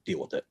 and I would deal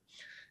with it.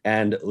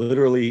 And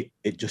literally,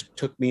 it just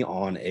took me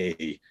on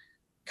a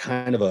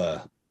kind of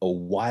a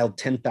wild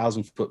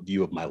 10,000 foot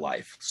view of my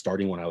life,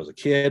 starting when I was a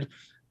kid.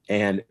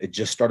 And it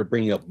just started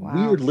bringing up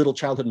weird little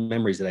childhood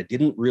memories that I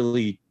didn't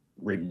really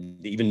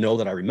even know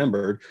that I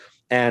remembered.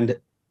 And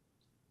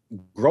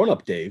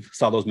grown-up Dave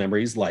saw those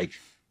memories like,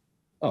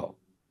 oh,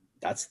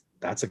 that's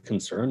a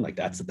concern. Like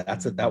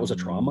that was a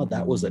trauma.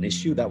 That was an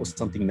issue. That was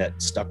something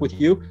that stuck with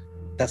you.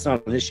 That's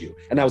not an issue.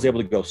 And I was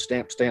able to go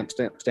stamp,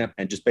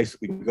 and just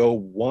basically go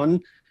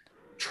one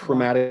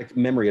traumatic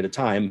memory at a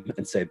time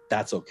and say,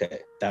 that's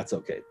okay.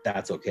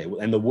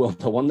 And the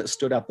one that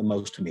stood out the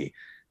most to me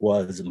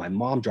was my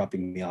mom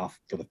dropping me off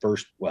for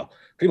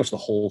pretty much the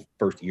whole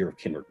first year of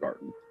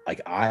kindergarten.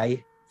 Like,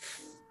 I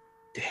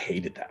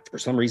hated that. For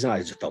some reason, I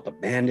just felt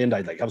abandoned.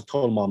 I was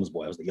total mama's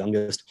boy. I was the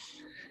youngest.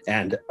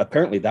 And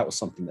apparently that was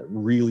something that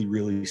really,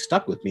 really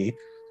stuck with me.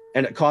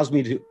 And it caused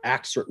me to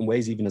act certain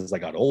ways, even as I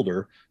got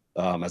older,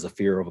 as a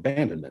fear of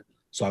abandonment.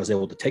 So I was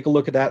able to take a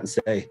look at that and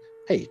say,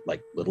 hey,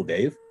 like, little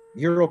Dave,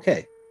 you're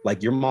okay.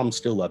 Like, your mom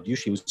still loved you.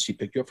 She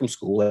picked you up from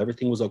school.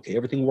 Everything was okay.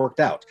 Everything worked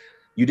out.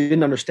 You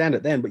didn't understand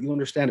it then, but you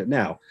understand it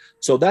now.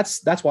 So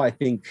that's why I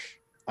think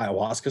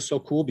ayahuasca is so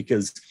cool,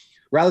 because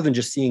rather than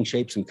just seeing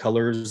shapes and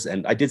colors,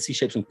 and I did see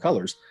shapes and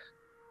colors,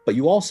 but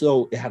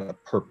it had a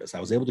purpose. I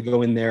was able to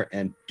go in there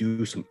and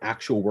do some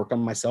actual work on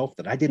myself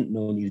that I didn't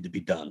know needed to be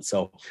done.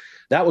 So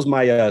that was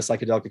my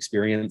psychedelic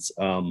experience.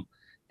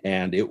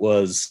 And it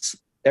was,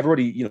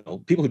 everybody,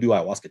 people who do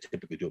ayahuasca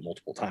typically do it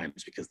multiple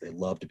times because they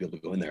love to be able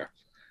to go in there.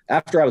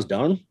 After I was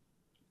done,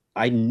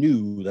 I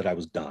knew that I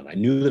was done. I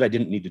knew that I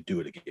didn't need to do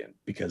it again,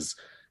 because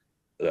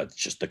that's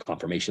just the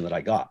confirmation that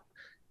I got.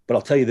 But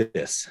I'll tell you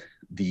this,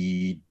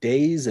 the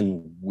days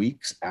and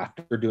weeks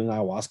after doing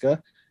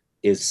ayahuasca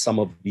is some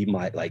of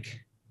my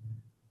like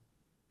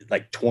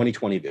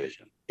 20/20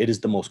 vision. It is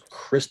the most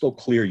crystal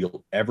clear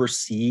you'll ever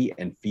see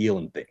and feel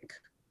and think.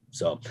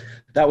 So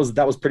that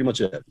was pretty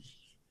much it.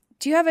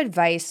 Do you have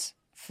advice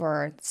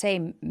for,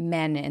 say,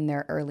 men in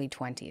their early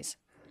 20s?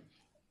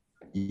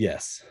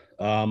 Yes.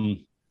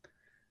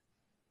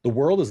 The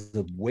world is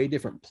a way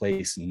different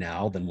place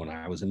now than when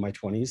I was in my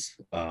 20s.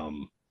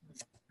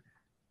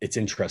 It's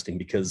interesting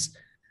because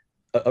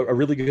a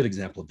really good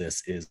example of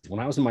this is when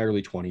I was in my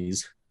early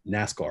 20s,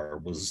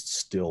 NASCAR was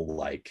still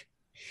like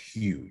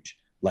huge,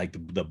 like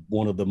the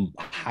one of the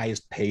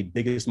highest paid,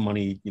 biggest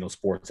money,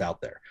 sports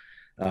out there.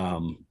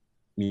 10,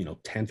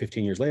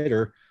 15 years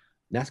later,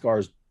 NASCAR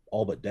is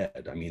all but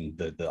dead. I mean,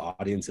 the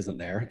audience isn't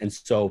there. And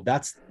so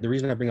that's the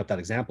reason I bring up that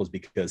example, is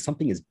because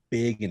something as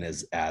big and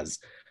as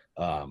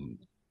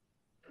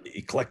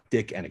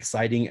eclectic and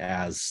exciting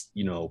as,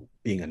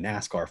 being a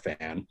NASCAR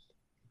fan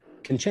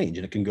can change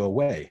and it can go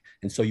away.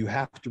 And so you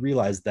have to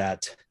realize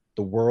that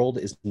the world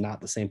is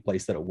not the same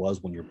place that it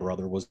was when your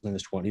brother was in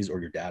his 20s or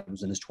your dad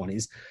was in his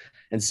 20s.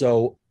 And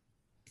so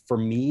for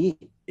me,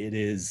 it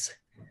is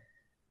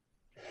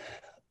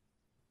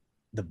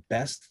the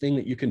best thing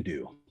that you can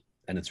do,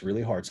 and it's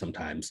really hard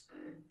sometimes,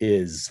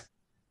 is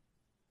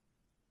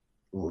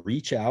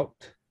reach out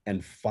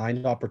and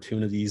find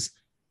opportunities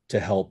to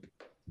help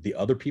the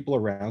other people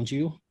around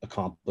you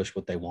accomplish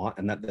what they want.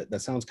 And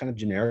that sounds kind of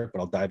generic, but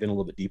I'll dive in a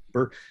little bit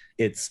deeper.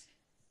 It's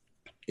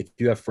if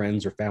you have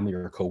friends or family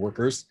or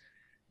coworkers,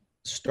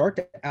 start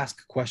to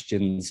ask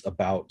questions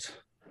about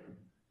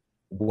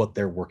what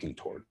they're working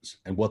towards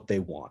and what they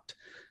want.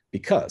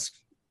 Because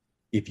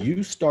if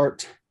you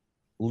start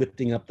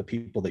lifting up the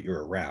people that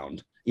you're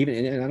around,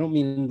 even, and I don't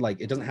mean like,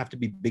 it doesn't have to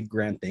be big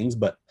grand things,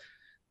 but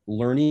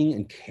learning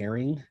and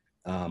caring.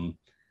 I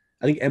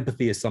think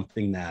empathy is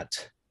something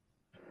that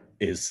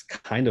is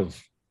kind of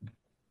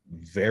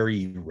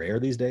very rare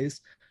these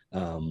days,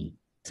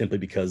 simply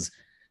because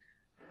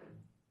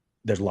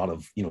there's a lot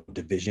of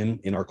division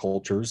in our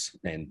cultures,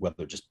 and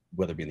whether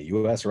it be in the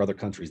US or other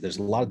countries, there's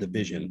a lot of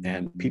division,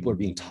 and people are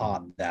being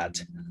taught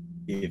that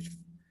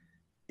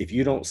if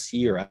you don't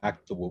see or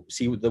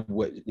see the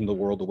way in the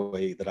world the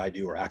way that I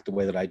do, or act the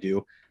way that I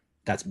do,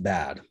 that's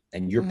bad,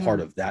 and you're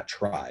part of that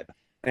tribe.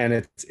 And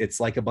it's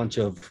like a bunch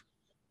of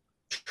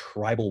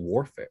tribal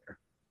warfare.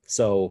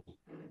 So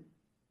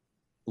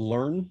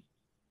learn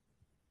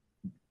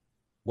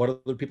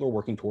what other people are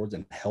working towards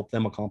and help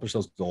them accomplish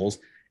those goals,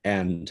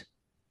 and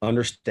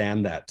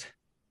understand that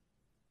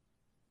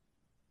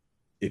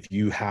if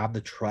you have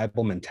the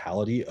tribal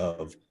mentality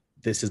of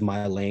this is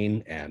my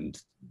lane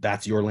and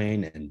that's your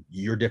lane and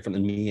you're different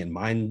than me and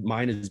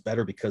mine is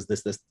better because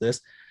this,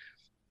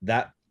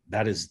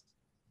 that is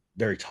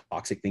very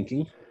toxic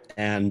thinking.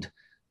 And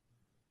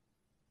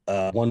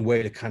one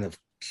way to kind of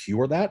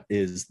cure that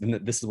is, and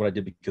this is what I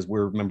did because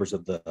we're members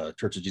of the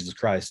Church of Jesus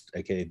Christ,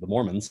 aka the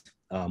Mormons.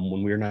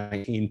 When we were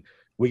 19,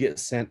 we get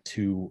sent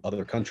to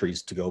other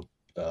countries to go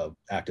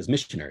act as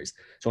missionaries.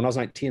 So when I was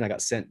 19, I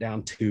got sent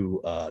down to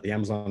the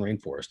Amazon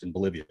rainforest in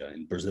Bolivia,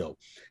 in Brazil,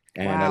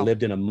 and I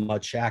lived in a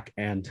mud shack,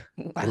 and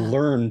I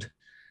learned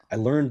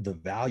the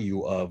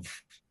value of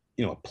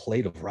a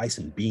plate of rice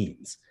and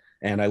beans.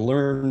 And I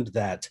learned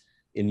that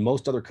in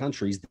most other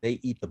countries, they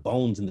eat the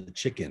bones and the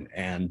chicken,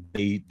 and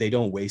they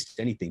don't waste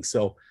anything.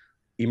 So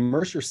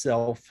immerse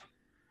yourself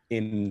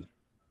in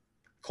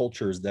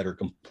cultures that are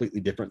completely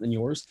different than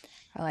yours.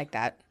 I like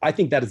that. I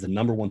think that is the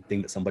number one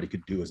thing that somebody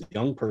could do as a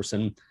young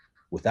person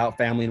without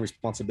family and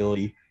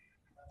responsibility.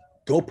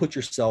 Go put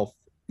yourself,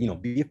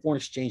 be a foreign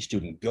exchange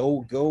student,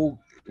 go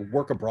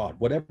work abroad,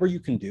 whatever you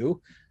can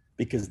do,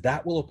 because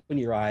that will open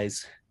your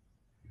eyes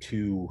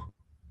to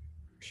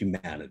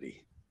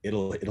humanity.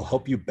 It'll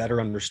help you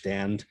better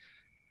understand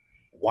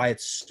why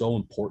it's so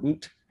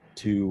important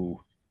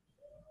to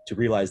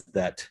realize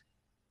that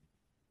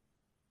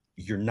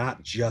you're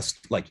not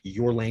just like,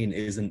 your lane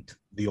isn't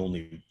the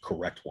only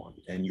correct one,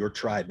 and your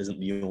tribe isn't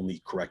the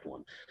only correct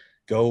one.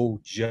 Go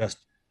just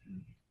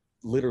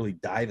literally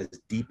dive as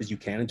deep as you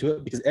can into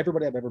it, because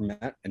everybody I've ever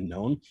met and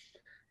known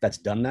that's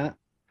done that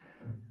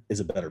is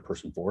a better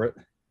person for it,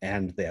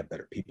 and they have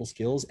better people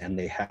skills, and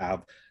they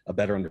have a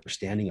better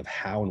understanding of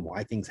how and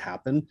why things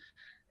happen.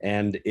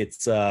 And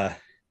it's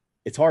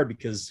hard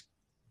because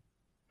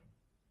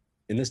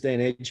in this day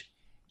and age,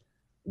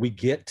 we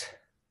get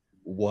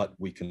what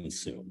we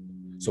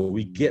consume. So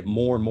we get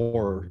more and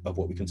more of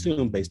what we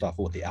consume based off of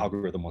what the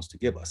algorithm wants to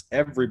give us.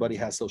 Everybody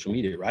has social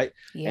media, right?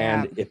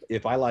 Yeah. And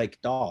if I like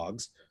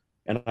dogs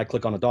and I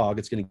click on a dog,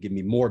 it's going to give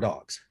me more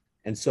dogs.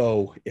 And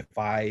so if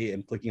I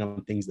am clicking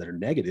on things that are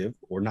negative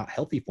or not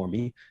healthy for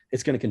me,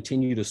 it's going to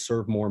continue to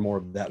serve more and more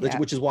of that,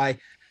 which is why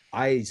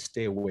I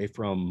stay away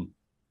from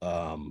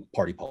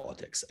party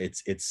politics.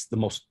 It's the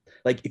most,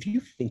 like, if you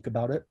think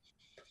about it,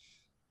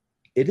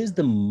 it is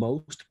the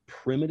most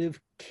primitive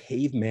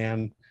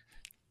caveman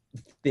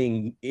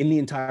thing in the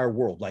entire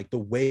world. Like the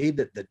way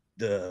that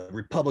the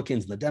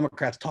Republicans and the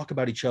Democrats talk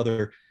about each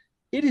other,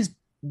 it is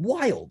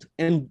wild.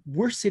 And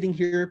we're sitting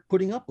here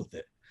putting up with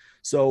it.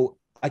 So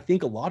I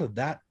think a lot of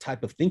that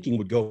type of thinking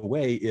would go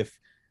away if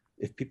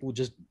people would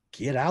just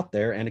get out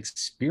there and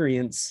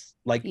experience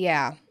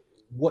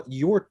what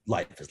your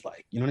life is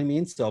like. You know what I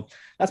mean? So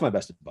that's my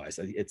best advice.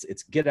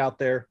 It's get out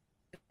there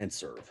and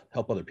serve,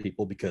 help other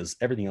people, because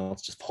everything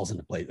else just falls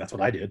into place. That's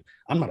what I did.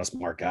 I'm not a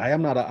smart guy.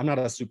 I'm not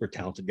a super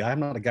talented guy. I'm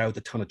not a guy with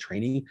a ton of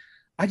training.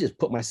 I just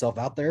put myself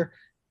out there,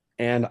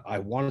 and I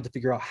wanted to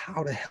figure out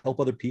how to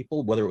help other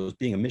people, whether it was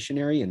being a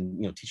missionary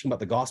and teaching about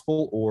the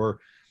gospel, or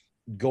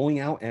going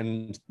out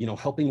and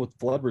helping with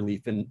flood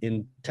relief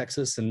in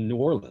Texas and New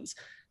Orleans.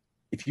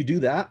 If you do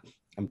that,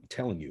 I'm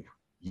telling you,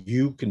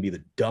 you can be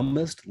the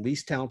dumbest,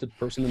 least talented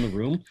person in the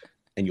room,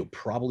 and you'll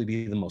probably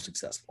be the most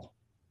successful.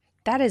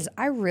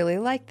 I really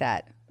like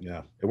that.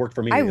 Yeah, it worked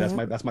for me.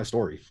 That's my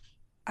story.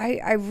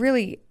 I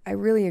really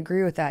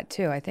agree with that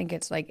too. I think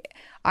it's like,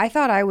 I'm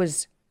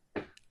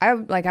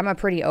a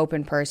pretty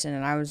open person,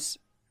 and I was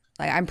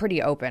like, I'm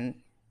pretty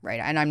open,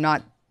 right? And I'm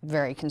not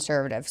very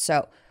conservative.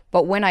 So,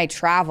 but when I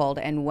traveled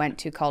and went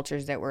to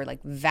cultures that were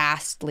like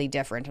vastly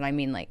different, and I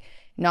mean like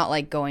not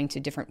like going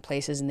to different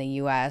places in the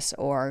US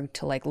or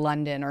to like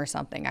London or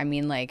something. I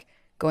mean like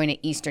going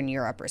to Eastern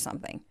Europe or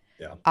something.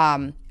 Yeah.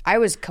 I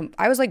was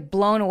like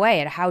blown away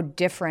at how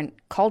different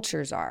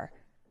cultures are.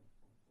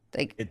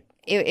 Like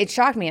it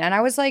shocked me, and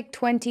I was like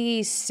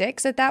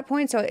 26 at that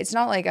point, so it's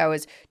not like I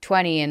was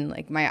 20 and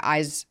like my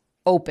eyes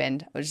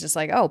opened. I was just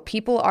like, oh,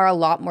 people are a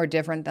lot more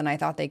different than I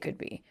thought they could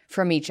be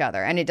from each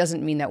other. And it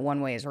doesn't mean that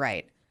one way is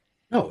right.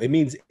 No, it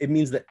means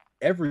that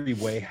every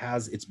way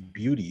has its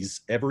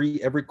beauties.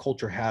 Every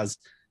culture has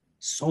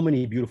so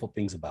many beautiful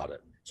things about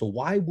it. So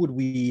why would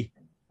we?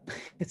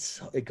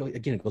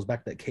 It goes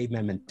back to that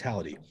caveman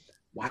mentality.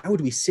 Why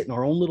would we sit in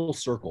our own little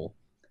circle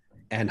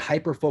and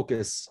hyper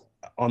focus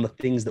on the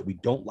things that we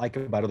don't like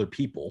about other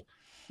people,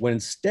 when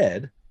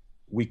instead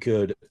we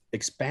could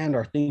expand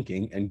our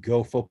thinking and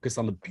go focus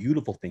on the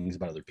beautiful things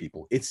about other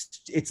people?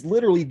 It's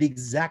literally the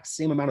exact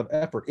same amount of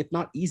effort, if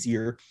not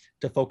easier,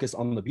 to focus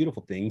on the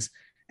beautiful things,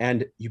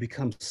 and you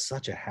become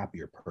such a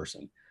happier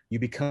person. You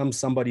become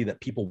somebody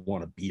that people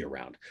want to be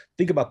around.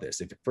 Think about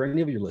this. If for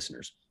any of your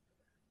listeners,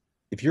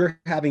 if you're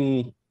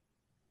having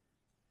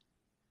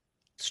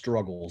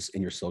struggles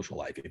in your social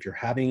life, if you're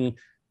having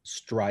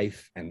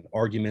strife and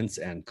arguments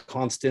and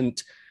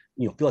constant,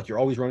 feel like you're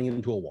always running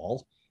into a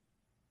wall,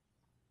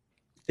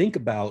 think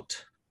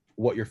about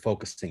what you're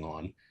focusing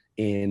on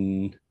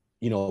in,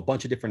 a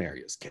bunch of different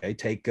areas. Okay.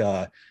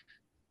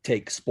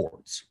 Take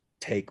sports,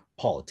 take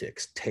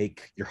politics,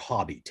 take your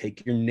hobby,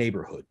 take your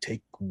neighborhood,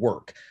 take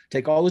work,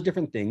 take all those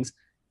different things,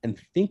 and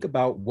think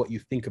about what you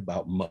think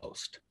about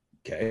most.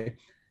 Okay.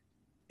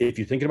 If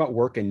you're thinking about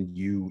work and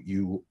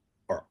you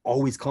are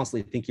always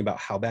constantly thinking about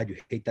how bad you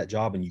hate that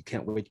job and you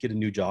can't wait to get a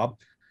new job,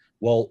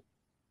 well,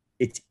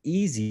 it's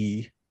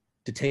easy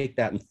to take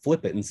that and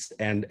flip it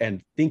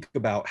and think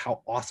about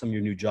how awesome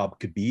your new job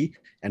could be,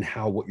 and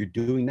how what you're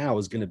doing now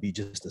is going to be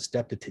just a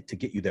step to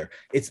get you there.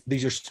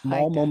 These are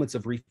small Like that. moments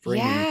of reframing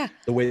Yeah.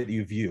 the way that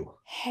you view.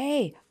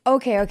 Hey,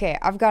 okay.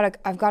 I've got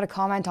a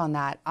comment on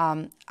that.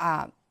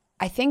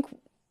 I think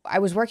I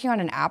was working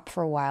on an app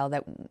for a while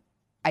that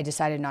I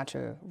decided not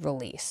to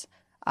release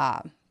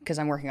because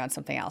I'm working on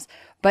something else.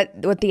 But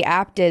what the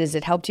app did is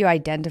it helped you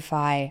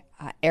identify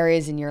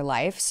areas in your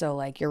life, so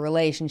like your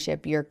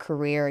relationship, your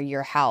career,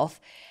 your health,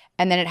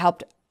 and then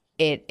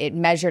it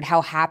measured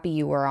how happy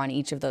you were on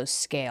each of those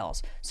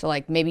scales. So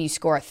like maybe you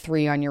score a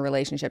 3 on your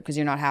relationship because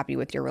you're not happy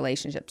with your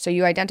relationship. So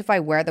you identify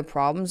where the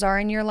problems are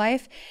in your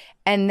life,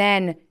 and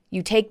then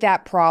you take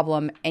that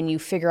problem and you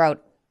figure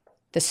out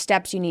the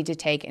steps you need to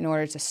take in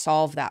order to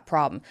solve that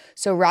problem.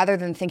 So rather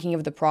than thinking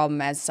of the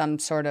problem as some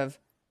sort of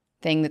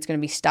thing that's going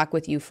to be stuck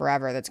with you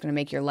forever, that's going to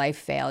make your life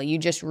fail, you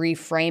just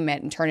reframe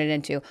it and turn it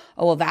into,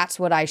 oh, well, that's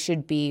what I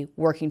should be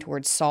working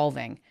towards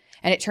solving.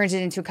 And it turns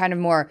it into kind of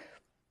more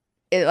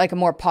like a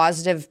more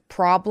positive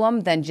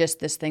problem than just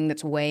this thing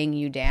that's weighing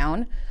you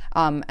down.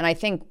 And I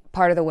think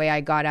part of the way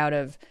I got out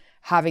of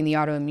having the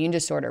autoimmune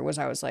disorder was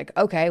I was like,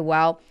 okay,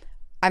 well,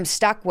 I'm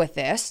stuck with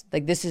this.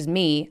 Like, this is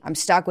me. I'm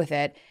stuck with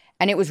it.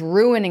 And it was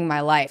ruining my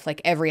life,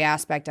 like every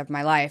aspect of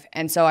my life.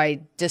 And so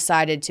I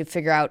decided to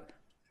figure out,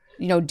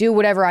 do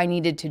whatever I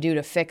needed to do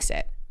to fix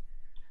it.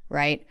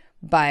 Right.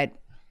 But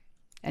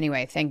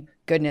anyway, thank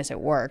goodness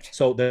it worked.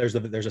 So there's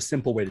a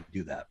simple way to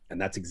do that, and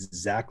that's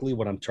exactly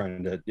what I'm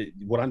trying to.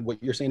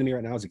 What you're saying to me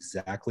right now is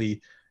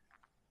exactly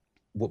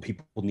what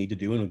people need to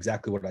do, and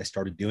exactly what I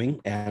started doing.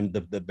 And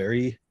the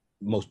very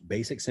most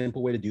basic,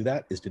 simple way to do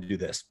that is to do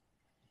this: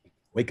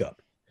 wake up,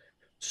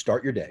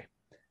 start your day.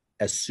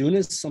 As soon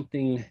as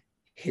something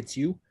hits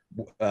you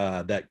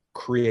that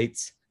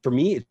creates, for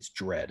me, it's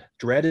dread.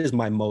 Dread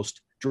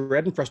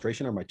and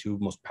frustration are my two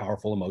most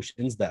powerful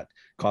emotions that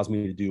cause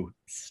me to do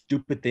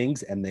stupid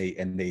things. And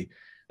they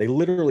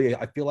literally,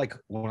 I feel like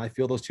when I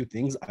feel those two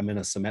things, I'm in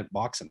a cement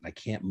box and I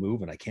can't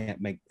move and I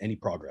can't make any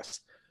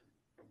progress.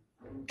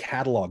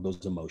 Catalog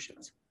those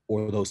emotions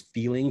or those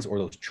feelings or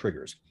those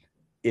triggers.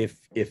 If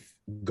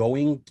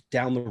going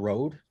down the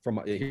road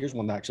here's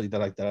one actually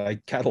that I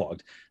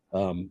cataloged.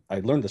 I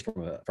learned this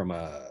from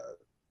a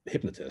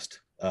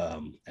hypnotist,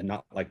 and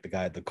not like the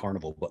guy at the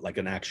carnival, but like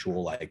an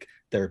actual like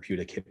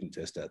therapeutic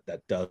hypnotist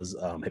that does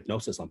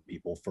hypnosis on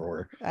people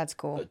That's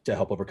cool. to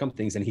help overcome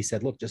things. And he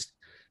said, look, just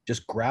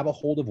grab a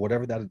hold of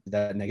whatever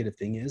that negative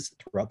thing is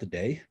throughout the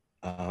day.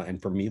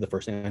 And for me, the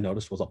first thing I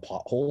noticed was a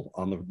pothole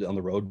on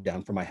the road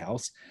down from my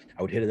house.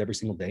 I would hit it every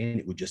single day, and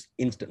it would just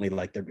instantly,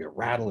 like, there'd be a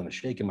rattle and a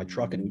shake in my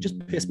truck, and it would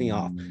just piss me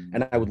off.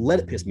 And I would let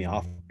it piss me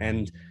off,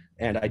 and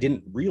I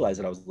didn't realize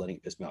that I was letting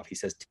it piss me off. He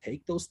says,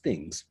 take those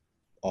things,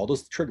 all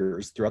those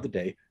triggers throughout the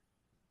day,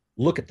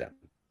 look at them,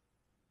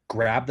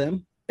 grab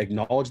them,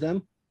 acknowledge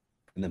them,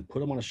 and then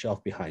put them on a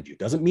shelf behind you.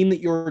 Doesn't mean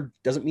that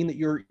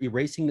you're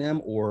erasing them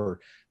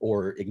or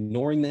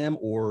ignoring them,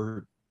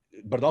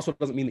 but it also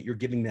doesn't mean that you're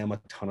giving them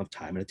a ton of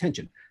time and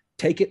attention.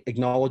 Take it,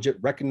 acknowledge it,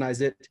 recognize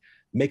it,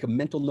 make a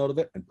mental note of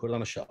it, and put it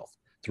on a shelf.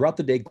 Throughout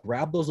the day,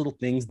 grab those little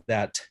things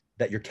that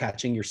you're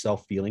catching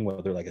yourself feeling,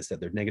 whether, like I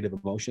said, they're negative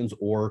emotions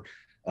or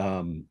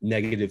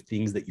negative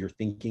things that you're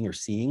thinking or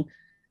seeing,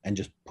 and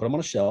just put them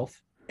on a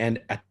shelf.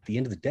 And at the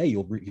end of the day,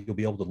 you'll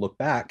be able to look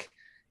back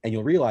and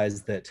you'll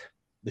realize that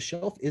the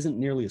shelf isn't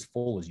nearly as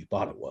full as you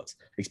thought it was,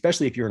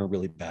 especially if you're in a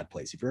really bad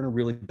place. If you're in a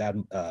really bad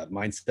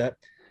mindset,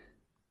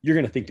 you're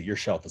going to think that your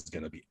shelf is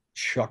going to be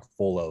chock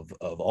full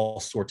of all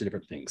sorts of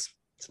different things.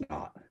 It's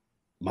not.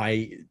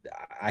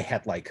 I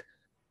had like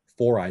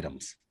 4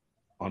 items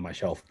on my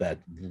shelf that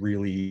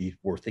really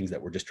were things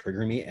that were just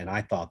triggering me. And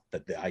I thought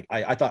that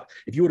I thought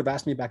if you would have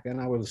asked me back then,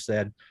 I would have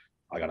said,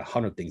 I got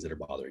 100 things that are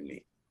bothering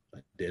me. I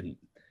didn't.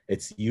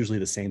 It's usually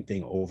the same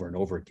thing over and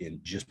over again,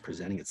 just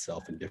presenting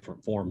itself in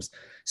different forms.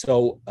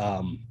 So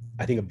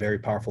I think a very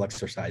powerful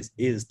exercise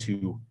is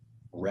to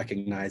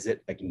recognize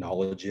it,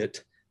 acknowledge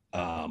it,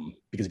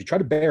 because if you try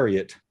to bury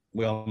it,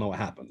 we all know what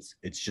happens.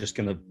 It's just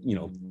going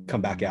to,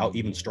 come back out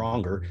even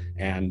stronger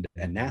and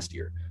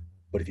nastier.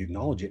 But if you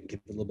acknowledge it and give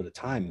it a little bit of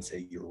time and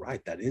say, you're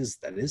right, that is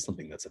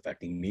something that's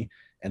affecting me,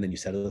 and then you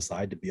set it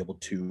aside to be able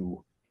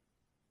to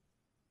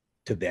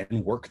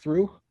then work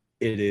through,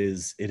 it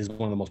is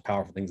one of the most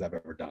powerful things I've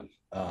ever done.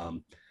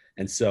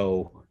 And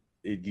so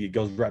it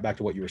goes right back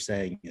to what you were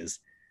saying, is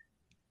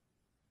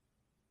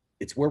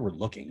it's where we're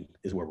looking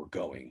is where we're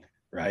going,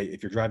 right?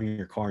 If you're driving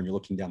your car and you're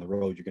looking down the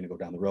road, you're going to go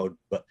down the road.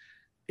 But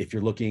if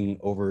you're looking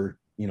over,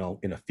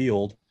 in a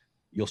field,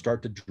 you'll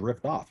start to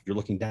drift off. If you're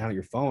looking down at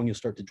your phone, you'll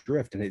start to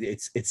drift. And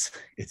it's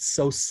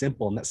so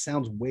simple. And that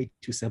sounds way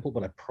too simple,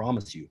 but I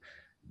promise you,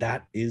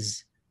 that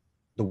is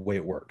the way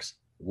it works.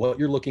 What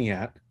you're looking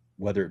at,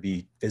 whether it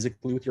be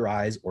physically with your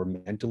eyes or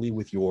mentally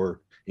with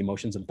your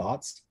emotions and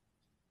thoughts,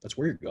 that's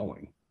where you're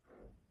going.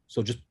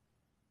 So just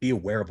be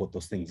aware of what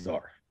those things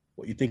are.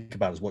 What you think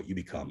about is what you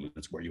become, and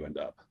that's where you end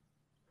up.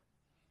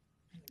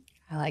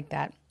 I like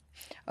that.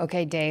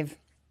 Okay, Dave,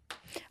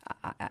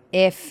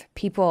 if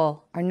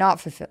people are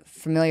not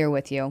familiar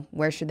with you,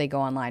 where should they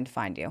go online to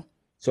find you?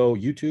 So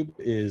YouTube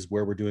is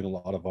where we're doing a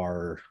lot of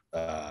our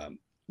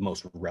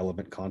most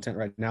relevant content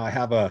right now. I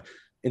have a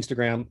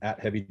Instagram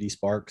at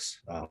HeavyDSparks,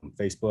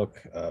 Facebook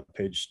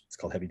page, it's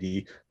called Heavy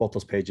D. Both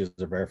those pages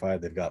are verified.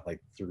 They've got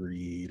like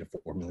 3 to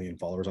 4 million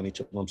followers on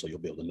each of them, so you'll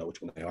be able to know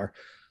which one they are.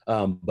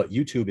 But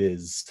YouTube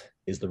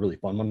is the really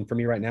fun one for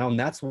me right now, and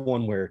that's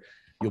one where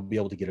you'll be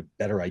able to get a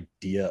better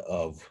idea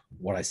of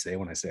what I say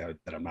when I say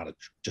that I'm not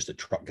just a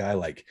truck guy.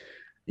 Like,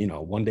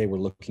 one day we're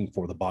looking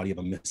for the body of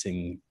a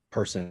missing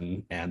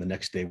person, and the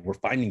next day we're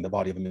finding the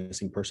body of a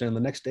missing person, and the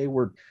next day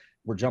we're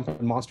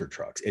jumping monster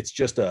trucks. It's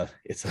a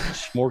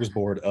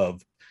smorgasbord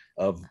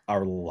of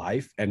our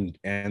life. And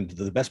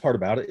the best part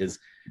about it is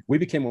we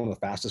became one of the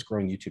fastest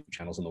growing YouTube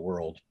channels in the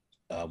world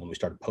when we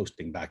started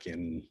posting back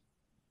in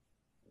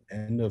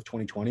end of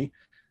 2020.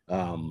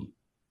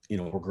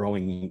 We're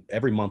growing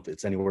every month.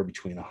 It's anywhere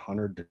between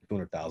 100 to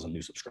 200,000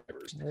 new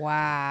subscribers.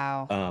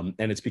 Wow.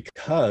 And it's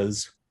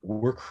because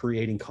we're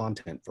creating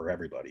content for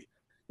everybody.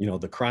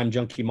 The crime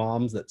junkie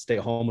moms that stay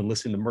at home and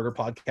listen to murder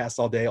podcasts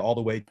all day, all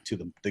the way to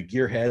the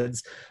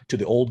gearheads, to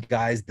the old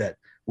guys that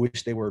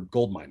wish they were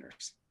gold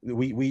miners.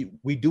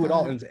 We do it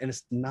all, and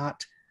it's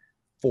not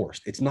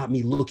forced. It's not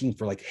me looking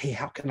for like, hey,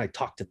 how can I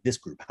talk to this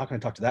group? How can I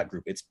talk to that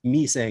group? It's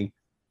me saying,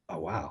 oh,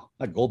 wow,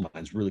 that gold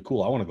mine's really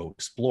cool. I want to go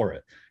explore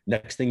it.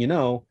 Next thing you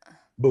know,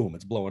 boom,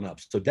 it's blowing up.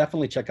 So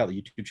definitely check out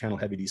the YouTube channel,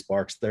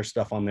 HeavyDSparks. There's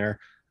stuff on there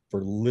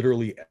for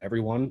literally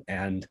everyone.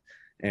 And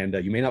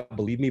you may not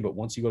believe me, but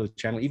once you go to the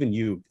channel, even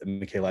you,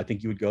 Michaela, I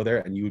think you would go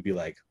there and you would be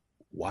like,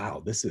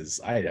 wow,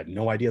 I had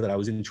no idea that I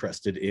was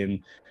interested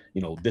in,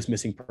 this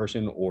missing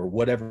person or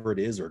whatever it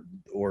is,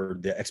 or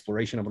the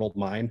exploration of an old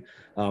mine.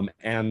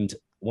 And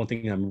one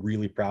thing I'm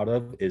really proud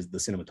of is the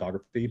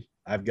cinematography.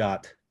 I've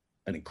got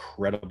an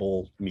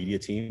incredible media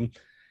team,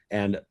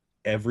 and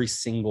every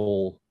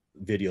single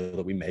video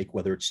that we make,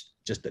 whether it's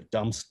just a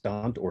dumb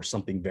stunt or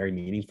something very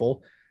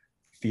meaningful,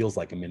 feels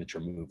like a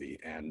miniature movie.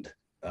 And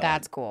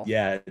that's cool.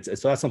 Yeah,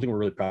 so that's something we're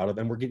really proud of,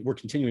 and we're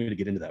continuing to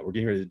get into that. We're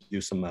getting ready to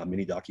do some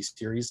mini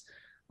docu-series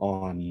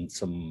on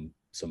some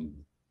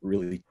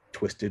really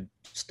twisted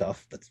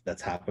stuff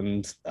that's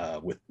happened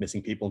with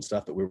missing people and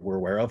stuff that we're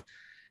aware of.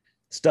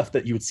 Stuff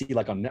that you would see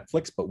like on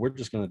Netflix, but we're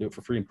just going to do it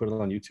for free and put it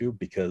on YouTube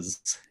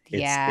because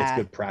it's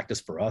good practice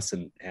for us,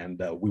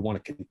 and we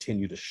want to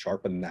continue to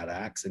sharpen that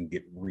axe and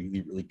get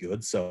really, really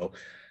good. So,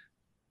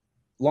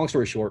 long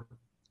story short,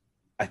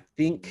 I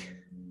think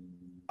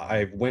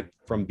I went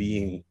from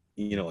being,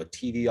 a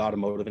TV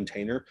automotive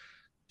entertainer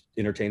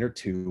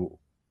to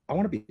I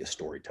want to be a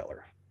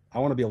storyteller. I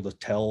want to be able to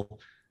tell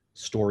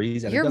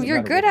stories. And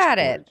you're good at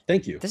it.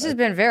 Thank you. This has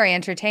been very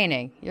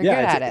entertaining. You're good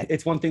at it.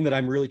 It's one thing that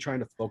I'm really trying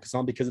to focus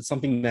on because it's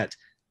something that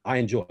I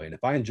enjoy. And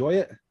if I enjoy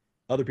it,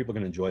 other people are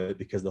going to enjoy it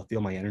because they'll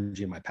feel my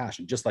energy and my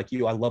passion. Just like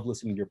you, I love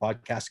listening to your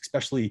podcast,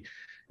 especially,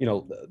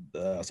 some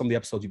of the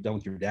episodes you've done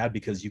with your dad,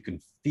 because you can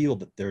feel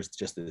that there's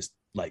just this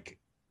like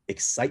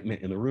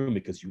excitement in the room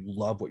because you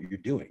love what you're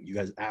doing. You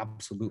guys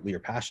absolutely are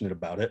passionate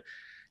about it.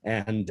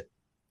 And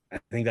I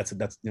think that's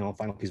a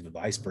final piece of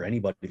advice for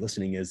anybody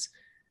listening is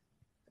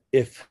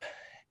if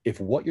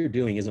what you're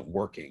doing isn't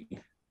working,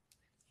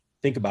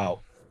 think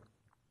about,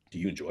 do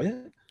you enjoy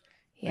it?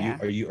 Yeah.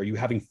 Are you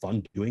having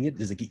fun doing it?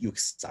 Does it get you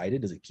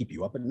excited? Does it keep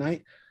you up at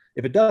night?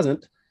 If it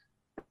doesn't,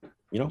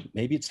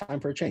 maybe it's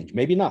time for a change.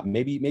 Maybe not.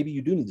 Maybe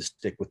you do need to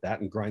stick with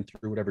that and grind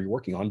through whatever you're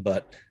working on.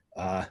 But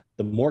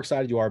the more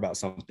excited you are about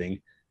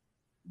something,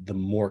 the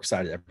more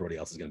excited everybody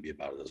else is going to be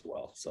about it as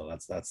well. So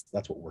that's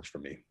what works for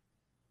me.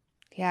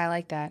 Yeah, I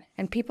like that.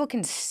 And people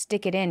can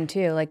stick it in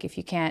too. Like if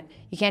you can't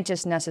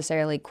just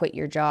necessarily quit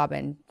your job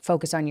and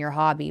focus on your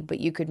hobby, but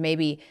you could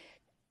maybe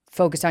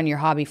focus on your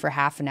hobby for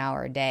half an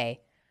hour a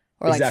day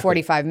or like Exactly.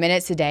 45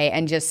 minutes a day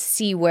and just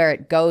see where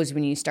it goes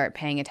when you start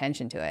paying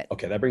attention to it.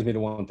 Okay, that brings me to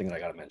one thing that I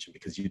got to mention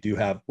because you do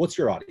have, what's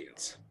your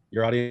audience?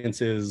 Your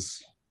audience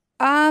is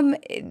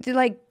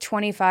Like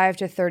 25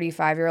 to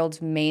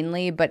 35-year-olds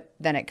mainly, but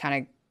then it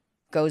kind of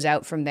goes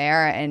out from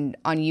there. And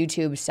on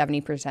YouTube,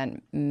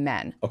 70%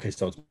 men. okay,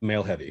 so it's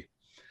male heavy.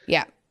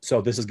 Yeah.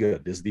 So this is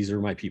good. These are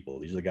my people.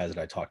 These are the guys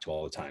that I talk to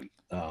all the time.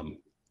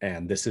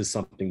 And this is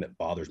something that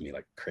bothers me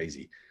like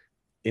crazy.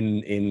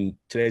 In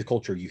today's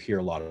culture, you hear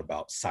a lot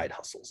about side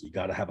hustles. You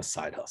got to have a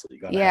side hustle.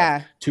 You got to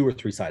have Yeah. 2 or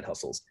 3 side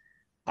hustles.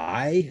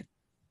 I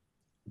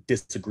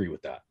disagree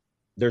with that.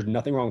 There's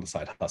nothing wrong with a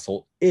side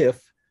hustle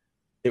if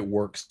it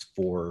works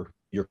for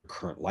your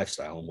current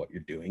lifestyle and what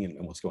you're doing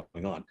and what's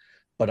going on.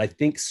 But I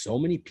think so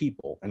many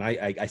people, and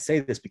I say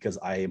this because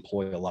I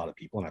employ a lot of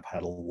people and I've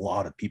had a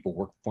lot of people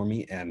work for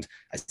me, and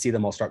I see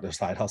them all start their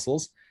side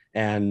hustles.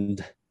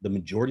 And the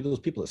majority of those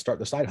people that start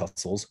their side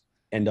hustles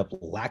end up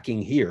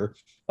lacking here.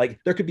 Like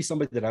there could be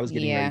somebody that I was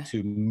getting ready Yeah.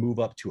 to move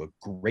up to a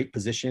great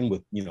position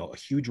with, a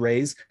huge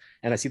raise,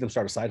 and I see them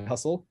start a side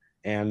hustle,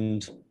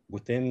 and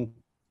within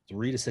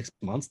 3 to 6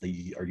 months,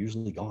 they are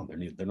usually gone.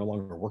 They're no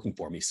longer working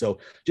for me. So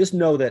just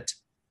know that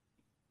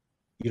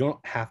you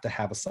don't have to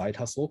have a side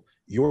hustle.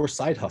 Your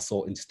side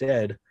hustle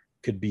instead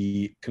could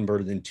be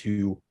converted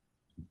into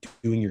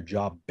doing your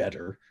job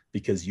better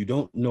because you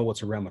don't know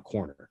what's around the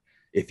corner.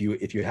 If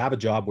you have a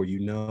job where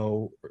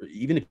or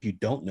even if you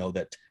don't know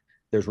that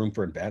there's room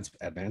for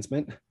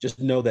advancement, just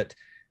know that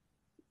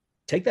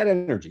take that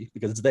energy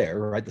because it's there,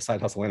 right? The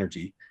side hustle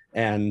energy.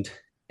 And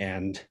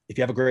if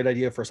you have a great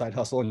idea for a side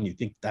hustle and you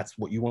think that's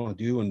what you want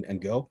to do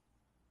and go,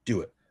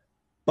 do it.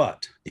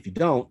 But if you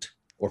don't,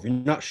 or if you're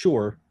not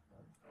sure,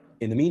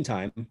 in the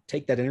meantime,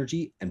 take that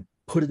energy and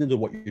put it into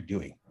what you're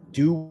doing.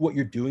 Do what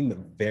you're doing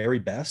the very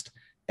best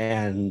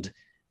and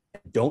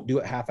don't do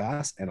it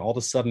half-assed. And all of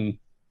a sudden,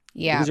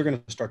 Yeah. things are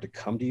going to start to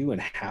come to you and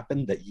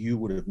happen that you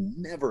would have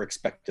never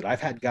expected.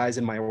 I've had guys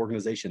in my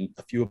organization,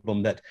 a few of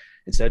them, that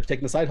instead of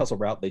taking the side hustle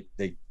route,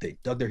 they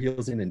dug their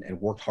heels in and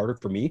worked harder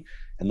for me.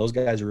 And those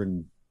guys are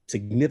in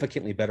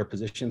significantly better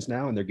positions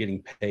now, and they're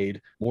getting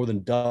paid more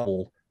than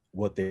double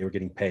what they were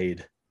getting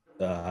paid,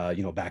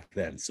 back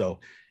then. So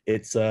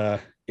it's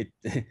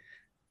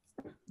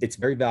it's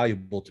very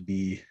valuable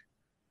to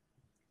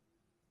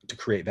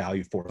create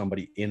value for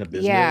somebody in a Yeah.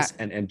 business,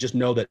 and just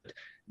know that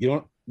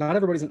not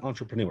everybody's an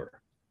entrepreneur.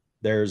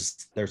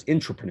 There's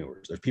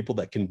intrapreneurs. There's people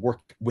that can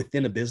work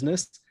within a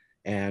business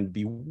and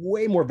be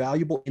way more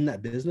valuable in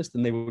that business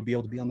than they would be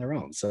able to be on their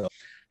own. So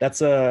that's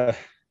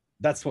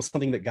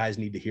something that guys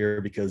need to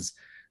hear because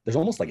there's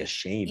almost like a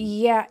shame.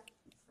 Yeah.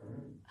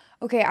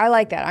 Okay, I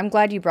like that. I'm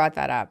glad you brought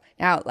that up.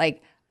 Now,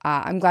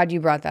 I'm glad you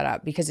brought that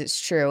up because it's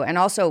true. And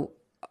also,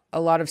 a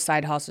lot of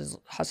side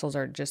hustles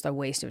are just a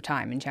waste of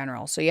time in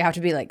general. So you have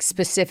to be like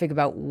specific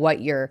about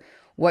what you're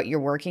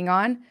working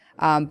on.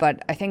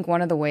 But I think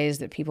one of the ways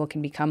that people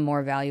can become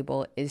more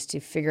valuable is to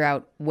figure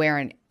out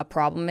where a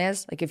problem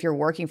is. Like if you're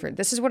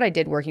this is what I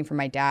did working for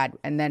my dad,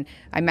 and then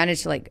I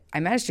managed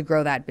to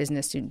grow that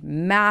business to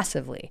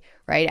massively,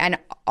 right? And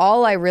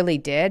all I really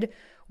did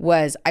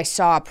was I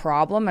saw a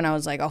problem and I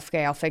was like,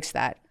 okay, I'll fix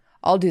that.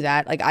 I'll do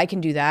that. Like I can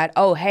do that.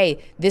 Oh,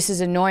 hey, this is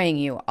annoying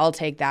you. I'll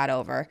take that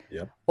over.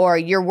 Yep. Or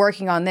you're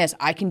working on this.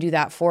 I can do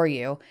that for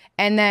you.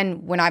 And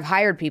then when I've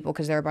hired people,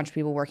 because there are a bunch of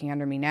people working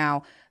under me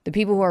now, the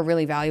people who are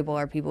really valuable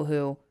are people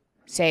who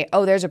say,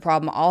 oh, there's a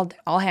problem.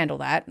 I'll handle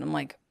that. And I'm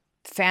like,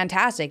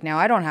 fantastic. Now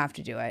I don't have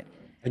to do it.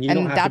 And you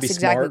don't have to be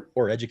smart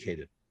or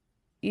educated.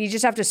 You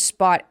just have to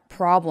spot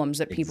problems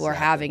that people are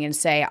Exactly. having and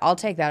say, I'll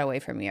take that away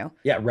from you.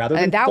 Yeah, rather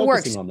than And that focusing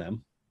works. on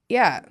them.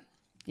 Yeah.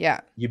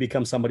 Yeah. You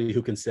become somebody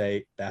who can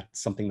say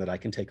that's something that I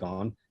can take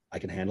on. I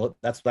can handle it.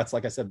 That's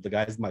like I said, the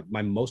guys,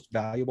 my most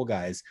valuable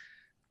guys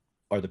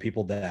are the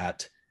people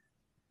that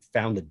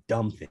found the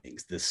dumb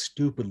things, the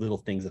stupid little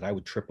things that I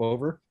would trip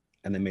over,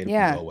 and they made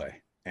them go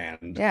away.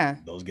 And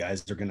those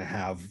guys are going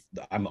to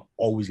I'm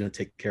always going to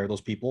take care of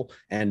those people.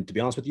 And to be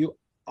honest with you,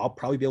 I'll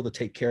probably be able to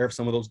take care of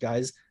some of those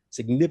guys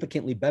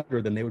significantly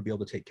better than they would be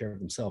able to take care of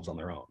themselves on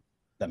their own.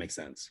 That makes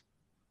sense.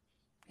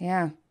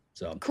 Yeah.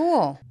 So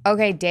cool.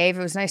 Okay, Dave,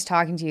 it was nice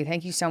talking to you.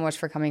 Thank you so much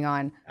for coming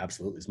on.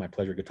 Absolutely. It's my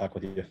pleasure to talk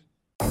with you.